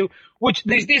statue, which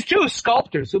these two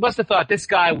sculptors who must have thought this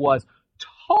guy was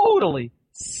totally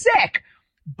sick.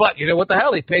 But you know what the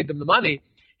hell? He paid them the money.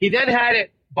 He then had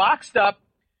it boxed up,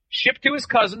 shipped to his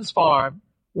cousin's farm,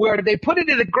 where they put it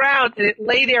in the ground, and it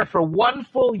lay there for 1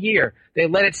 full year. They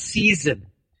let it season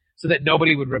so that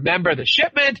nobody would remember the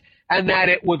shipment and that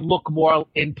it would look more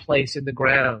in place in the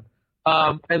ground.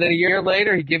 And then a year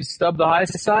later, he gives Stubb the high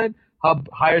sign. Hub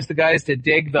hires the guys to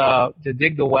dig the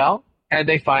well, and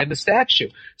they find the statue.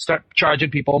 Start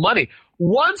charging people money.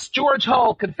 Once George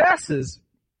Hull confesses,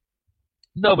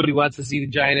 nobody wants to see the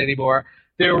giant anymore.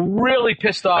 They're really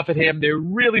pissed off at him. They're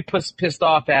really pissed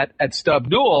off at Stub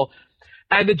Newell.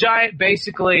 And the giant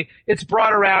basically, it's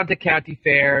brought around to county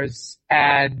fairs,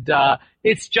 and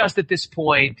it's just at this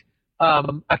point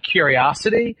a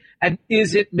curiosity and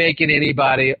isn't making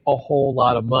anybody a whole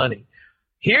lot of money.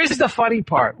 Here's the funny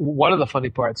part. One of the funny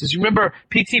parts is, you remember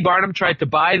P.T. Barnum tried to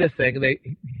buy the thing,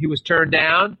 and he was turned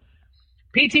down?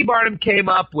 P.T. Barnum came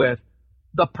up with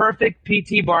the perfect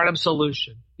P.T. Barnum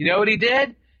solution. You know what he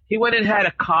did? He went and had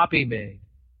a copy made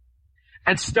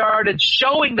and started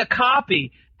showing the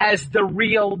copy as the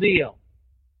real deal.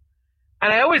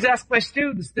 And I always ask my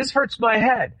students, this hurts my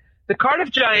head. The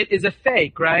Cardiff Giant is a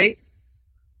fake, right?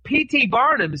 P.T.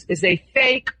 Barnum's is a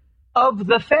fake of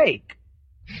the fake.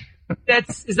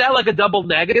 Is that like a double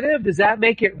negative? Does that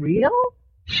make it real?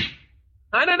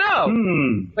 I don't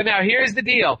know. But now here's the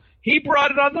deal. He brought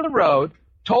it on the road,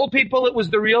 told people it was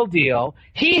the real deal.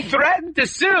 He threatened to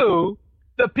sue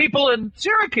the people in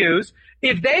Syracuse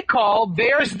if they call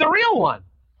theirs the real one.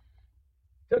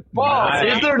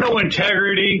 Is there no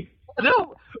integrity?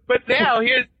 No, but now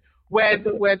here's when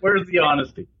where's the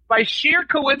honesty? By sheer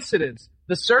coincidence,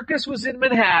 the circus was in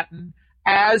Manhattan,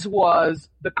 as was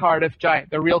the Cardiff Giant,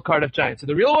 the real Cardiff Giant. So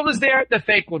the real one was there, the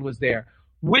fake one was there.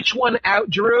 Which one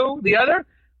outdrew the other?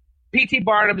 P.T.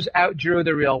 Barnum's outdrew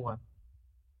the real one.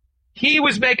 He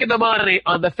was making the money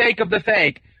on the fake of the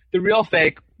fake. The real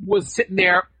fake was sitting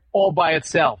there all by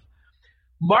itself.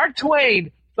 Mark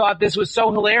Twain thought this was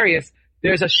so hilarious.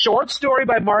 There's a short story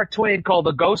by Mark Twain called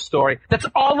The Ghost Story that's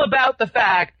all about the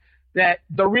fact that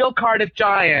the real Cardiff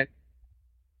Giant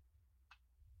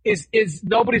is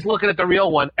nobody's looking at the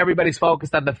real one. Everybody's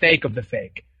focused on the fake of the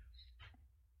fake.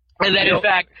 And then, in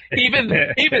fact, even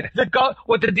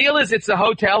what the deal is, it's a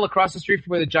hotel across the street from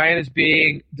where the giant is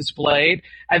being displayed,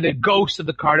 and the ghost of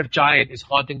the Cardiff Giant is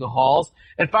haunting the halls.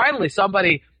 And finally,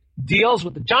 somebody deals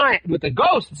with the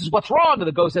ghost. This is what's wrong. And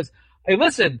the ghost says, "Hey,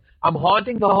 listen, I'm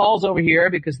haunting the halls over here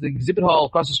because the exhibit hall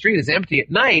across the street is empty at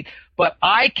night, but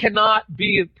I cannot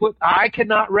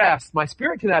rest. My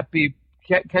spirit cannot be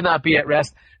at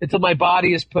rest until my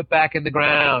body is put back in the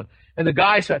ground." And the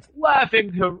guy starts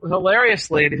laughing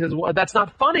hilariously, and he says, "Well, that's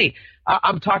not funny.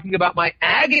 I'm talking about my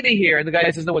agony here." And the guy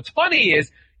says, "No, what's funny is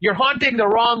you're haunting the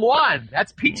wrong one.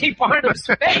 That's P.T. Barnum's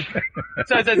fake."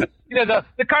 So it says,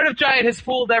 the Cardiff Giant has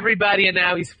fooled everybody, and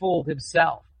now he's fooled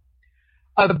himself.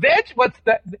 And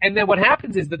then what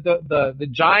happens is that the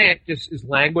giant just is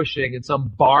languishing in some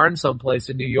barn someplace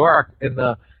in New York in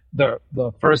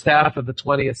the first half of the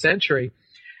 20th century.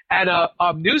 And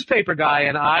a newspaper guy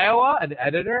in Iowa, an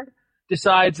editor,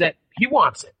 decides that he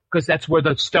wants it because that's where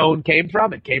the stone came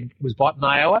from. It was bought in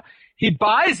Iowa. He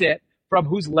buys it from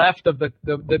who's left of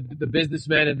the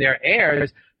businessmen and their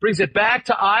heirs, brings it back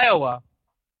to Iowa.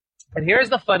 And here's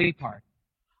the funny part.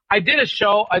 I did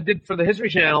for the History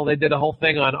Channel, they did a whole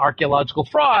thing on archaeological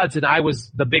frauds, and I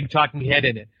was the big talking head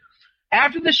in it.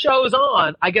 After the show is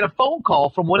on, I get a phone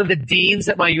call from one of the deans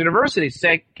at my university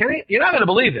saying, "Kenny, you're not going to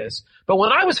believe this, but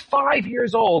when I was 5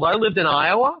 years old, I lived in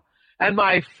Iowa, and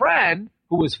my friend,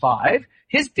 who was 5,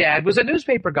 his dad was a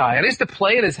newspaper guy, and I used to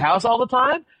play in his house all the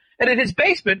time, and in his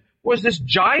basement was this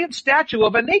giant statue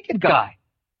of a naked guy."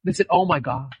 They said, "Oh my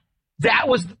God,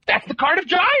 that's the Cardiff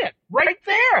Giant right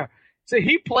there." So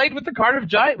he played with the Cardiff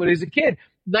Giant when he was a kid.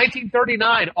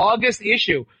 1939, August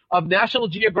issue of National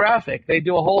Geographic. They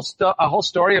do a whole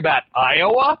story about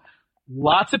Iowa,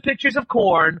 lots of pictures of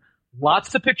corn,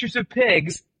 lots of pictures of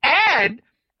pigs, and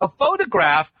a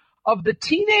photograph of the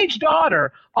teenage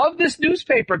daughter of this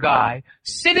newspaper guy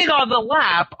sitting on the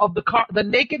lap of the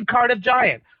naked Cardiff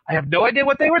Giant. I have no idea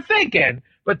what they were thinking,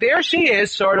 but there she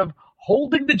is, sort of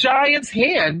holding the giant's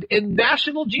hand in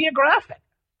National Geographic.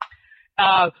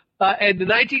 In the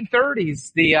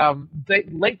 1930s, the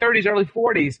late 30s, early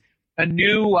 40s, a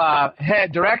new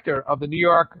head director of the New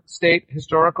York State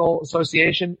Historical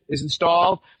Association is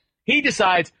installed. He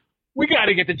decides, we got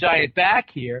to get the giant back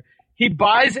here. He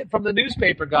buys it from the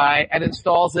newspaper guy and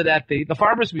installs it at the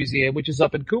Farmers Museum, which is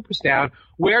up in Cooperstown,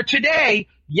 where today,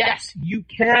 yes, you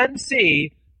can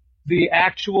see the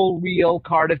actual real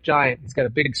Cardiff Giant. He's got a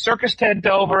big circus tent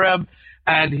over him,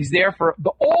 and he's there for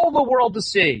all the world to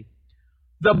see.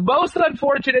 The most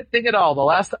unfortunate thing at all, the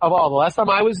last time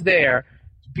I was there,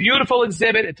 beautiful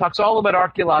exhibit. It talks all about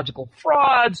archaeological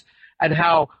frauds and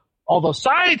how, although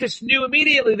scientists knew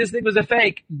immediately this thing was a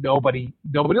fake, nobody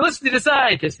listened to the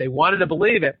scientists. They wanted to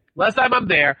believe it. Last time I'm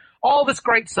there, all this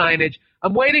great signage.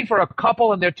 I'm waiting for a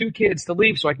couple and their 2 kids to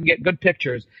leave so I can get good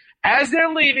pictures. As they're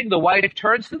leaving, the wife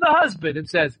turns to the husband and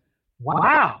says,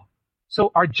 "Wow,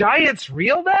 so are giants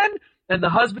real then?" And the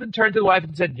husband turned to the wife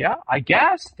and said, yeah, I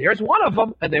guess. There's one of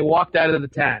them. And they walked out of the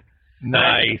tent.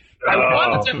 Nice.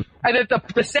 And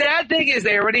the sad thing is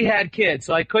they already had kids,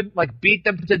 so I couldn't beat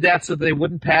them to death so they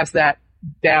wouldn't pass that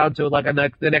down to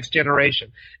the next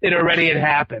generation. It already had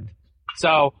happened.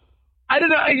 So I don't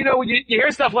know. When you hear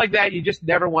stuff like that, you just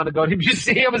never want to go to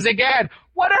museums again.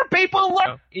 What are people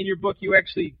like? In your book, you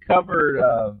actually covered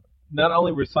not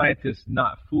only were scientists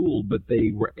not fooled, but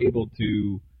they were able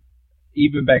to,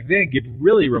 even back then, give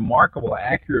really remarkable,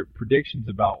 accurate predictions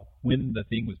about when the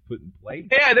thing was put in place.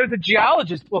 Yeah, there's a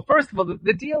geologist. Well, first of all,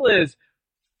 the deal is,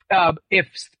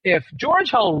 if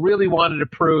George Hull really wanted to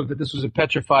prove that this was a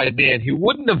petrified man, he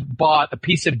wouldn't have bought a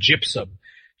piece of gypsum.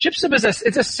 Gypsum is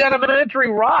it's a sedimentary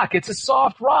rock. It's a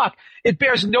soft rock. It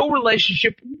bears no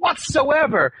relationship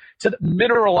whatsoever to the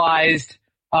mineralized,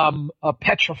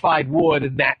 petrified wood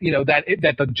and that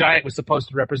the giant was supposed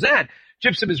to represent.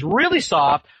 Gypsum is really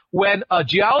soft. When a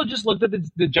geologist looked at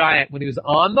the giant when he was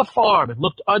on the farm and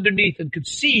looked underneath and could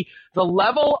see the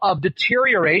level of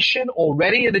deterioration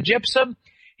already in the gypsum,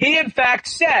 he in fact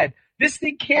said, this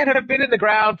thing can't have been in the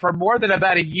ground for more than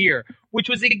about a year, which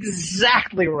was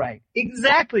exactly right.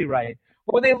 Exactly right.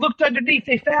 When they looked underneath,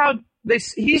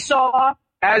 he saw,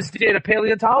 as did a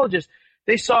paleontologist,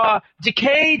 they saw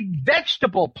decayed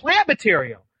vegetable, plant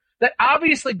material that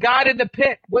obviously got in the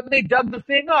pit when they dug the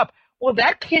thing up. Well,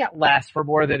 that can't last for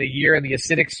more than a year in the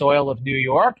acidic soil of New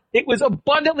York. It was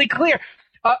abundantly clear.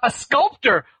 A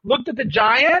sculptor looked at the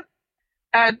giant,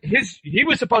 and he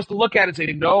was supposed to look at it and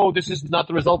say, no, this is not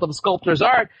the result of a sculptor's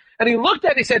art. And he looked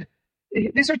at it and he said,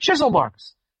 these are chisel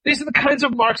marks. These are the kinds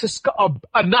of marks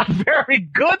a not very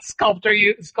good sculptor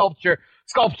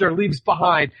leaves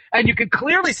behind. And you can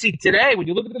clearly see today, when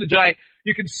you look at the giant,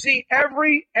 you can see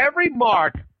every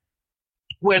mark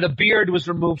where the beard was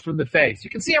removed from the face.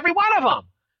 You can see every one of them.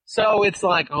 So it's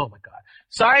like, oh my God.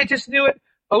 Scientists knew it.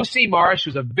 O.C. Marsh,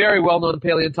 who's a very well-known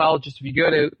paleontologist, if you go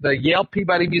to the Yale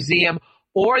Peabody Museum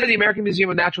or the American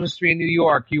Museum of Natural History in New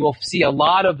York, you will see a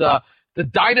lot of the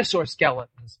dinosaur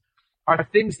skeletons are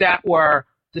things that were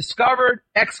discovered,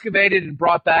 excavated, and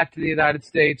brought back to the United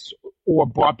States or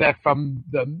brought back from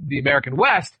the American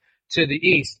West to the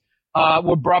East,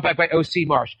 were brought back by O.C.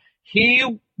 Marsh.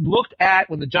 He looked at,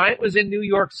 when the giant was in New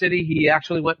York City, he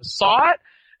actually went and saw it,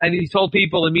 and he told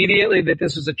people immediately that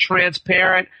this was a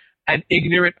transparent and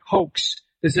ignorant hoax.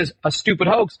 This is a stupid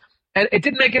hoax. And it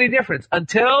didn't make any difference.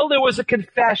 Until there was a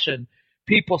confession,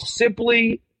 people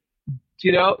simply,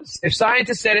 if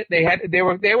scientists said it, they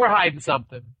were hiding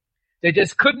something. They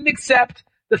just couldn't accept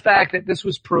the fact that this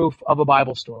was proof of a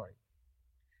Bible story.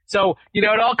 So,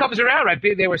 it all comes around, right?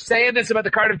 They were saying this about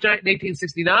the Cardiff giant in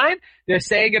 1869. They're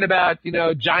saying it about,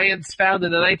 giants found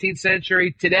in the 19th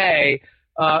century today.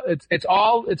 It's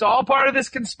all part of this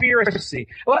conspiracy.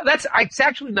 Well, it's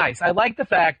actually nice. I like the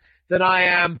fact that I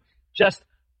am just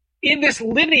in this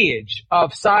lineage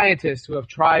of scientists who have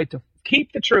tried to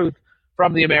keep the truth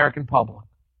from the American public.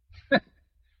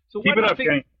 So keep it up,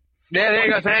 Kenny. Yeah, there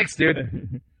you go. Thanks,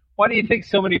 dude. Why do you think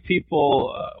so many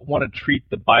people want to treat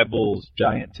the Bible's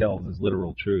giant tales as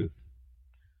literal truth?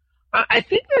 I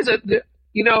think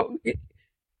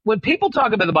when people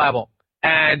talk about the Bible,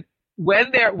 and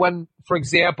when, for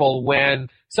example, when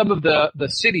some of the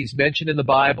cities mentioned in the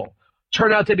Bible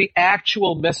turn out to be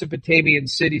actual Mesopotamian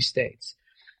city-states,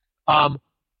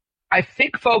 I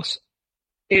think folks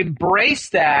embrace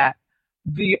that,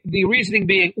 the reasoning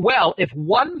being, well, if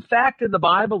one fact in the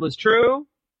Bible is true,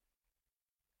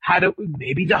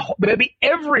 maybe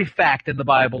every fact in the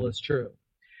Bible is true.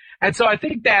 And so I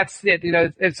think that's it.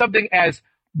 It's something as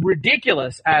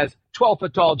ridiculous as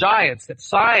 12-foot tall giants that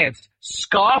science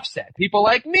scoffs at. People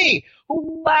like me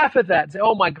who laugh at that and say,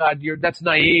 oh my God, that's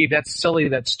naive, that's silly,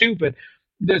 that's stupid.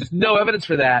 There's no evidence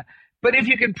for that. But if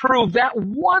you can prove that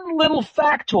one little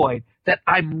factoid that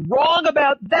I'm wrong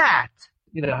about that,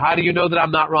 how do you know that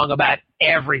I'm not wrong about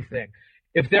everything?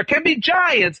 If there can be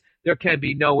giants, there can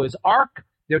be Noah's Ark,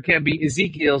 there can be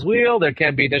Ezekiel's wheel, there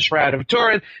can be the Shroud of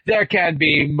Turin, there can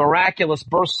be miraculous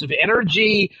bursts of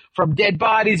energy from dead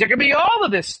bodies, there can be all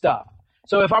of this stuff.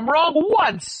 So if I'm wrong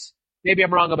once, maybe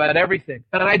I'm wrong about everything.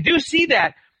 And I do see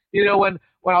that,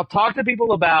 when I'll talk to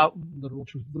people about literal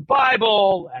truth of the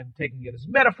Bible and taking it as a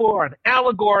metaphor, an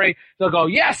allegory, they'll go,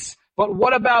 yes, but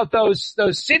what about those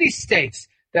city-states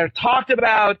that are talked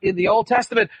about in the Old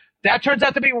Testament? That turns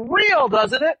out to be real,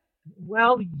 doesn't it?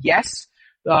 Well, yes.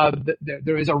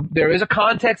 There is a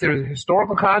context, there is a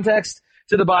historical context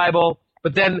to the Bible,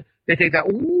 but then they take that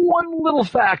one little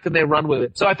fact and they run with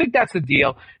it. So I think that's the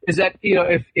deal, is that,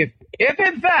 if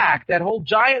in fact that whole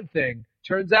giant thing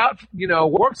turns out,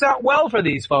 works out well for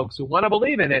these folks who want to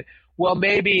believe in it, well,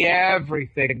 maybe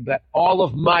everything, that all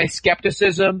of my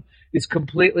skepticism is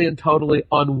completely and totally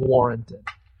unwarranted.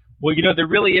 Well, there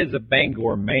really is a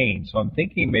Bangor, Maine, so I'm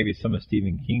thinking maybe some of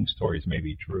Stephen King's stories may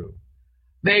be true.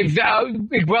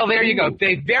 Well, there you go.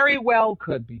 They very well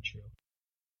could be true.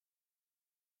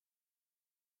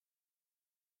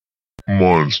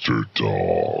 Monster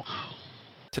Talk.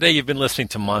 Today you've been listening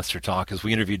to Monster Talk as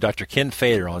we interview Dr. Ken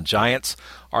Feder on giants,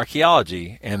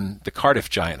 archaeology, and the Cardiff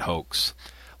giant hoax.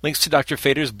 Links to Dr.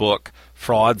 Feder's book,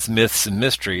 Frauds, Myths, and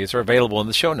Mysteries, are available in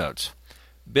the show notes.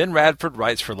 Ben Radford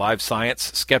writes for Live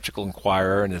Science, Skeptical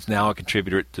Inquirer, and is now a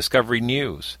contributor at Discovery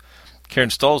News. Karen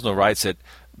Stolzno writes at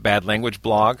Bad Language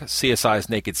Blog, CSI's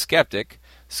Naked Skeptic,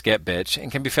 Skepbitch,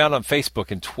 and can be found on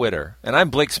Facebook and Twitter. And I'm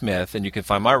Blake Smith, and you can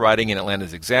find my writing in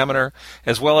Atlanta's Examiner,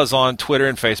 as well as on Twitter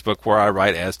and Facebook, where I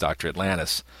write as Dr.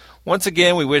 Atlantis. Once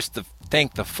again, we wish to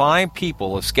thank the fine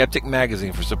people of Skeptic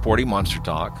Magazine for supporting Monster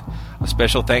Talk. A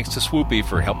special thanks to Swoopy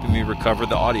for helping me recover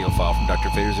the audio file from Dr.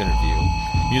 Feder's interview.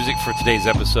 Music for today's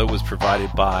episode was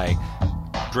provided by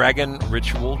Dragon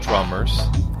Ritual Drummers,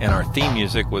 and our theme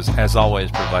music was, as always,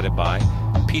 provided by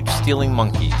Peach Stealing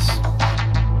Monkeys.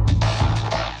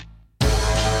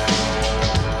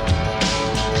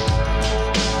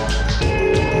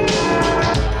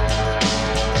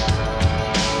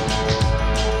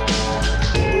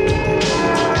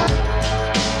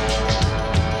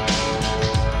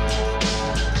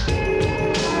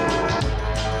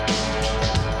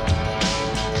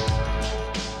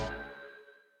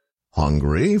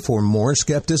 Hungry for more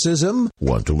skepticism?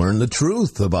 Want to learn the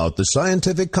truth about the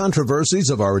scientific controversies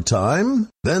of our time?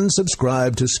 Then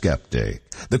subscribe to Skeptic,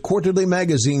 the quarterly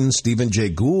magazine Stephen Jay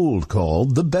Gould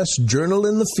called the best journal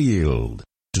in the field.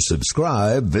 To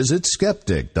subscribe, visit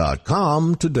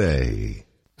skeptic.com today.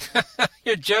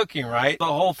 You're joking, right? The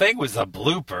whole thing was a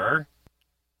blooper.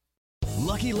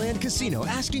 Lucky Land Casino,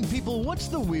 asking people, what's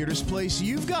the weirdest place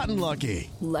you've gotten lucky?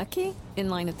 Lucky? In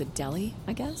line at the deli,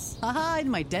 I guess? Aha, in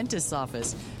my dentist's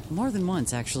office. More than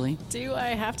once, actually. Do I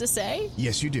have to say?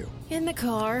 Yes, you do. In the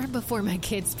car before my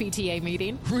kids' PTA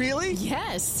meeting. Really?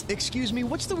 Yes. Excuse me,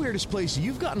 what's the weirdest place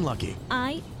you've gotten lucky?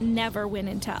 I never win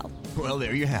and tell. Well,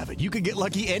 there you have it. You can get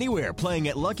lucky anywhere, playing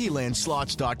at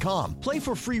LuckyLandSlots.com. Play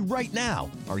for free right now.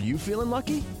 Are you feeling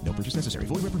lucky? No purchase necessary.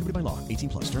 Void where prohibited by law.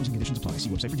 18+. Terms and conditions apply. See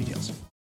website for details.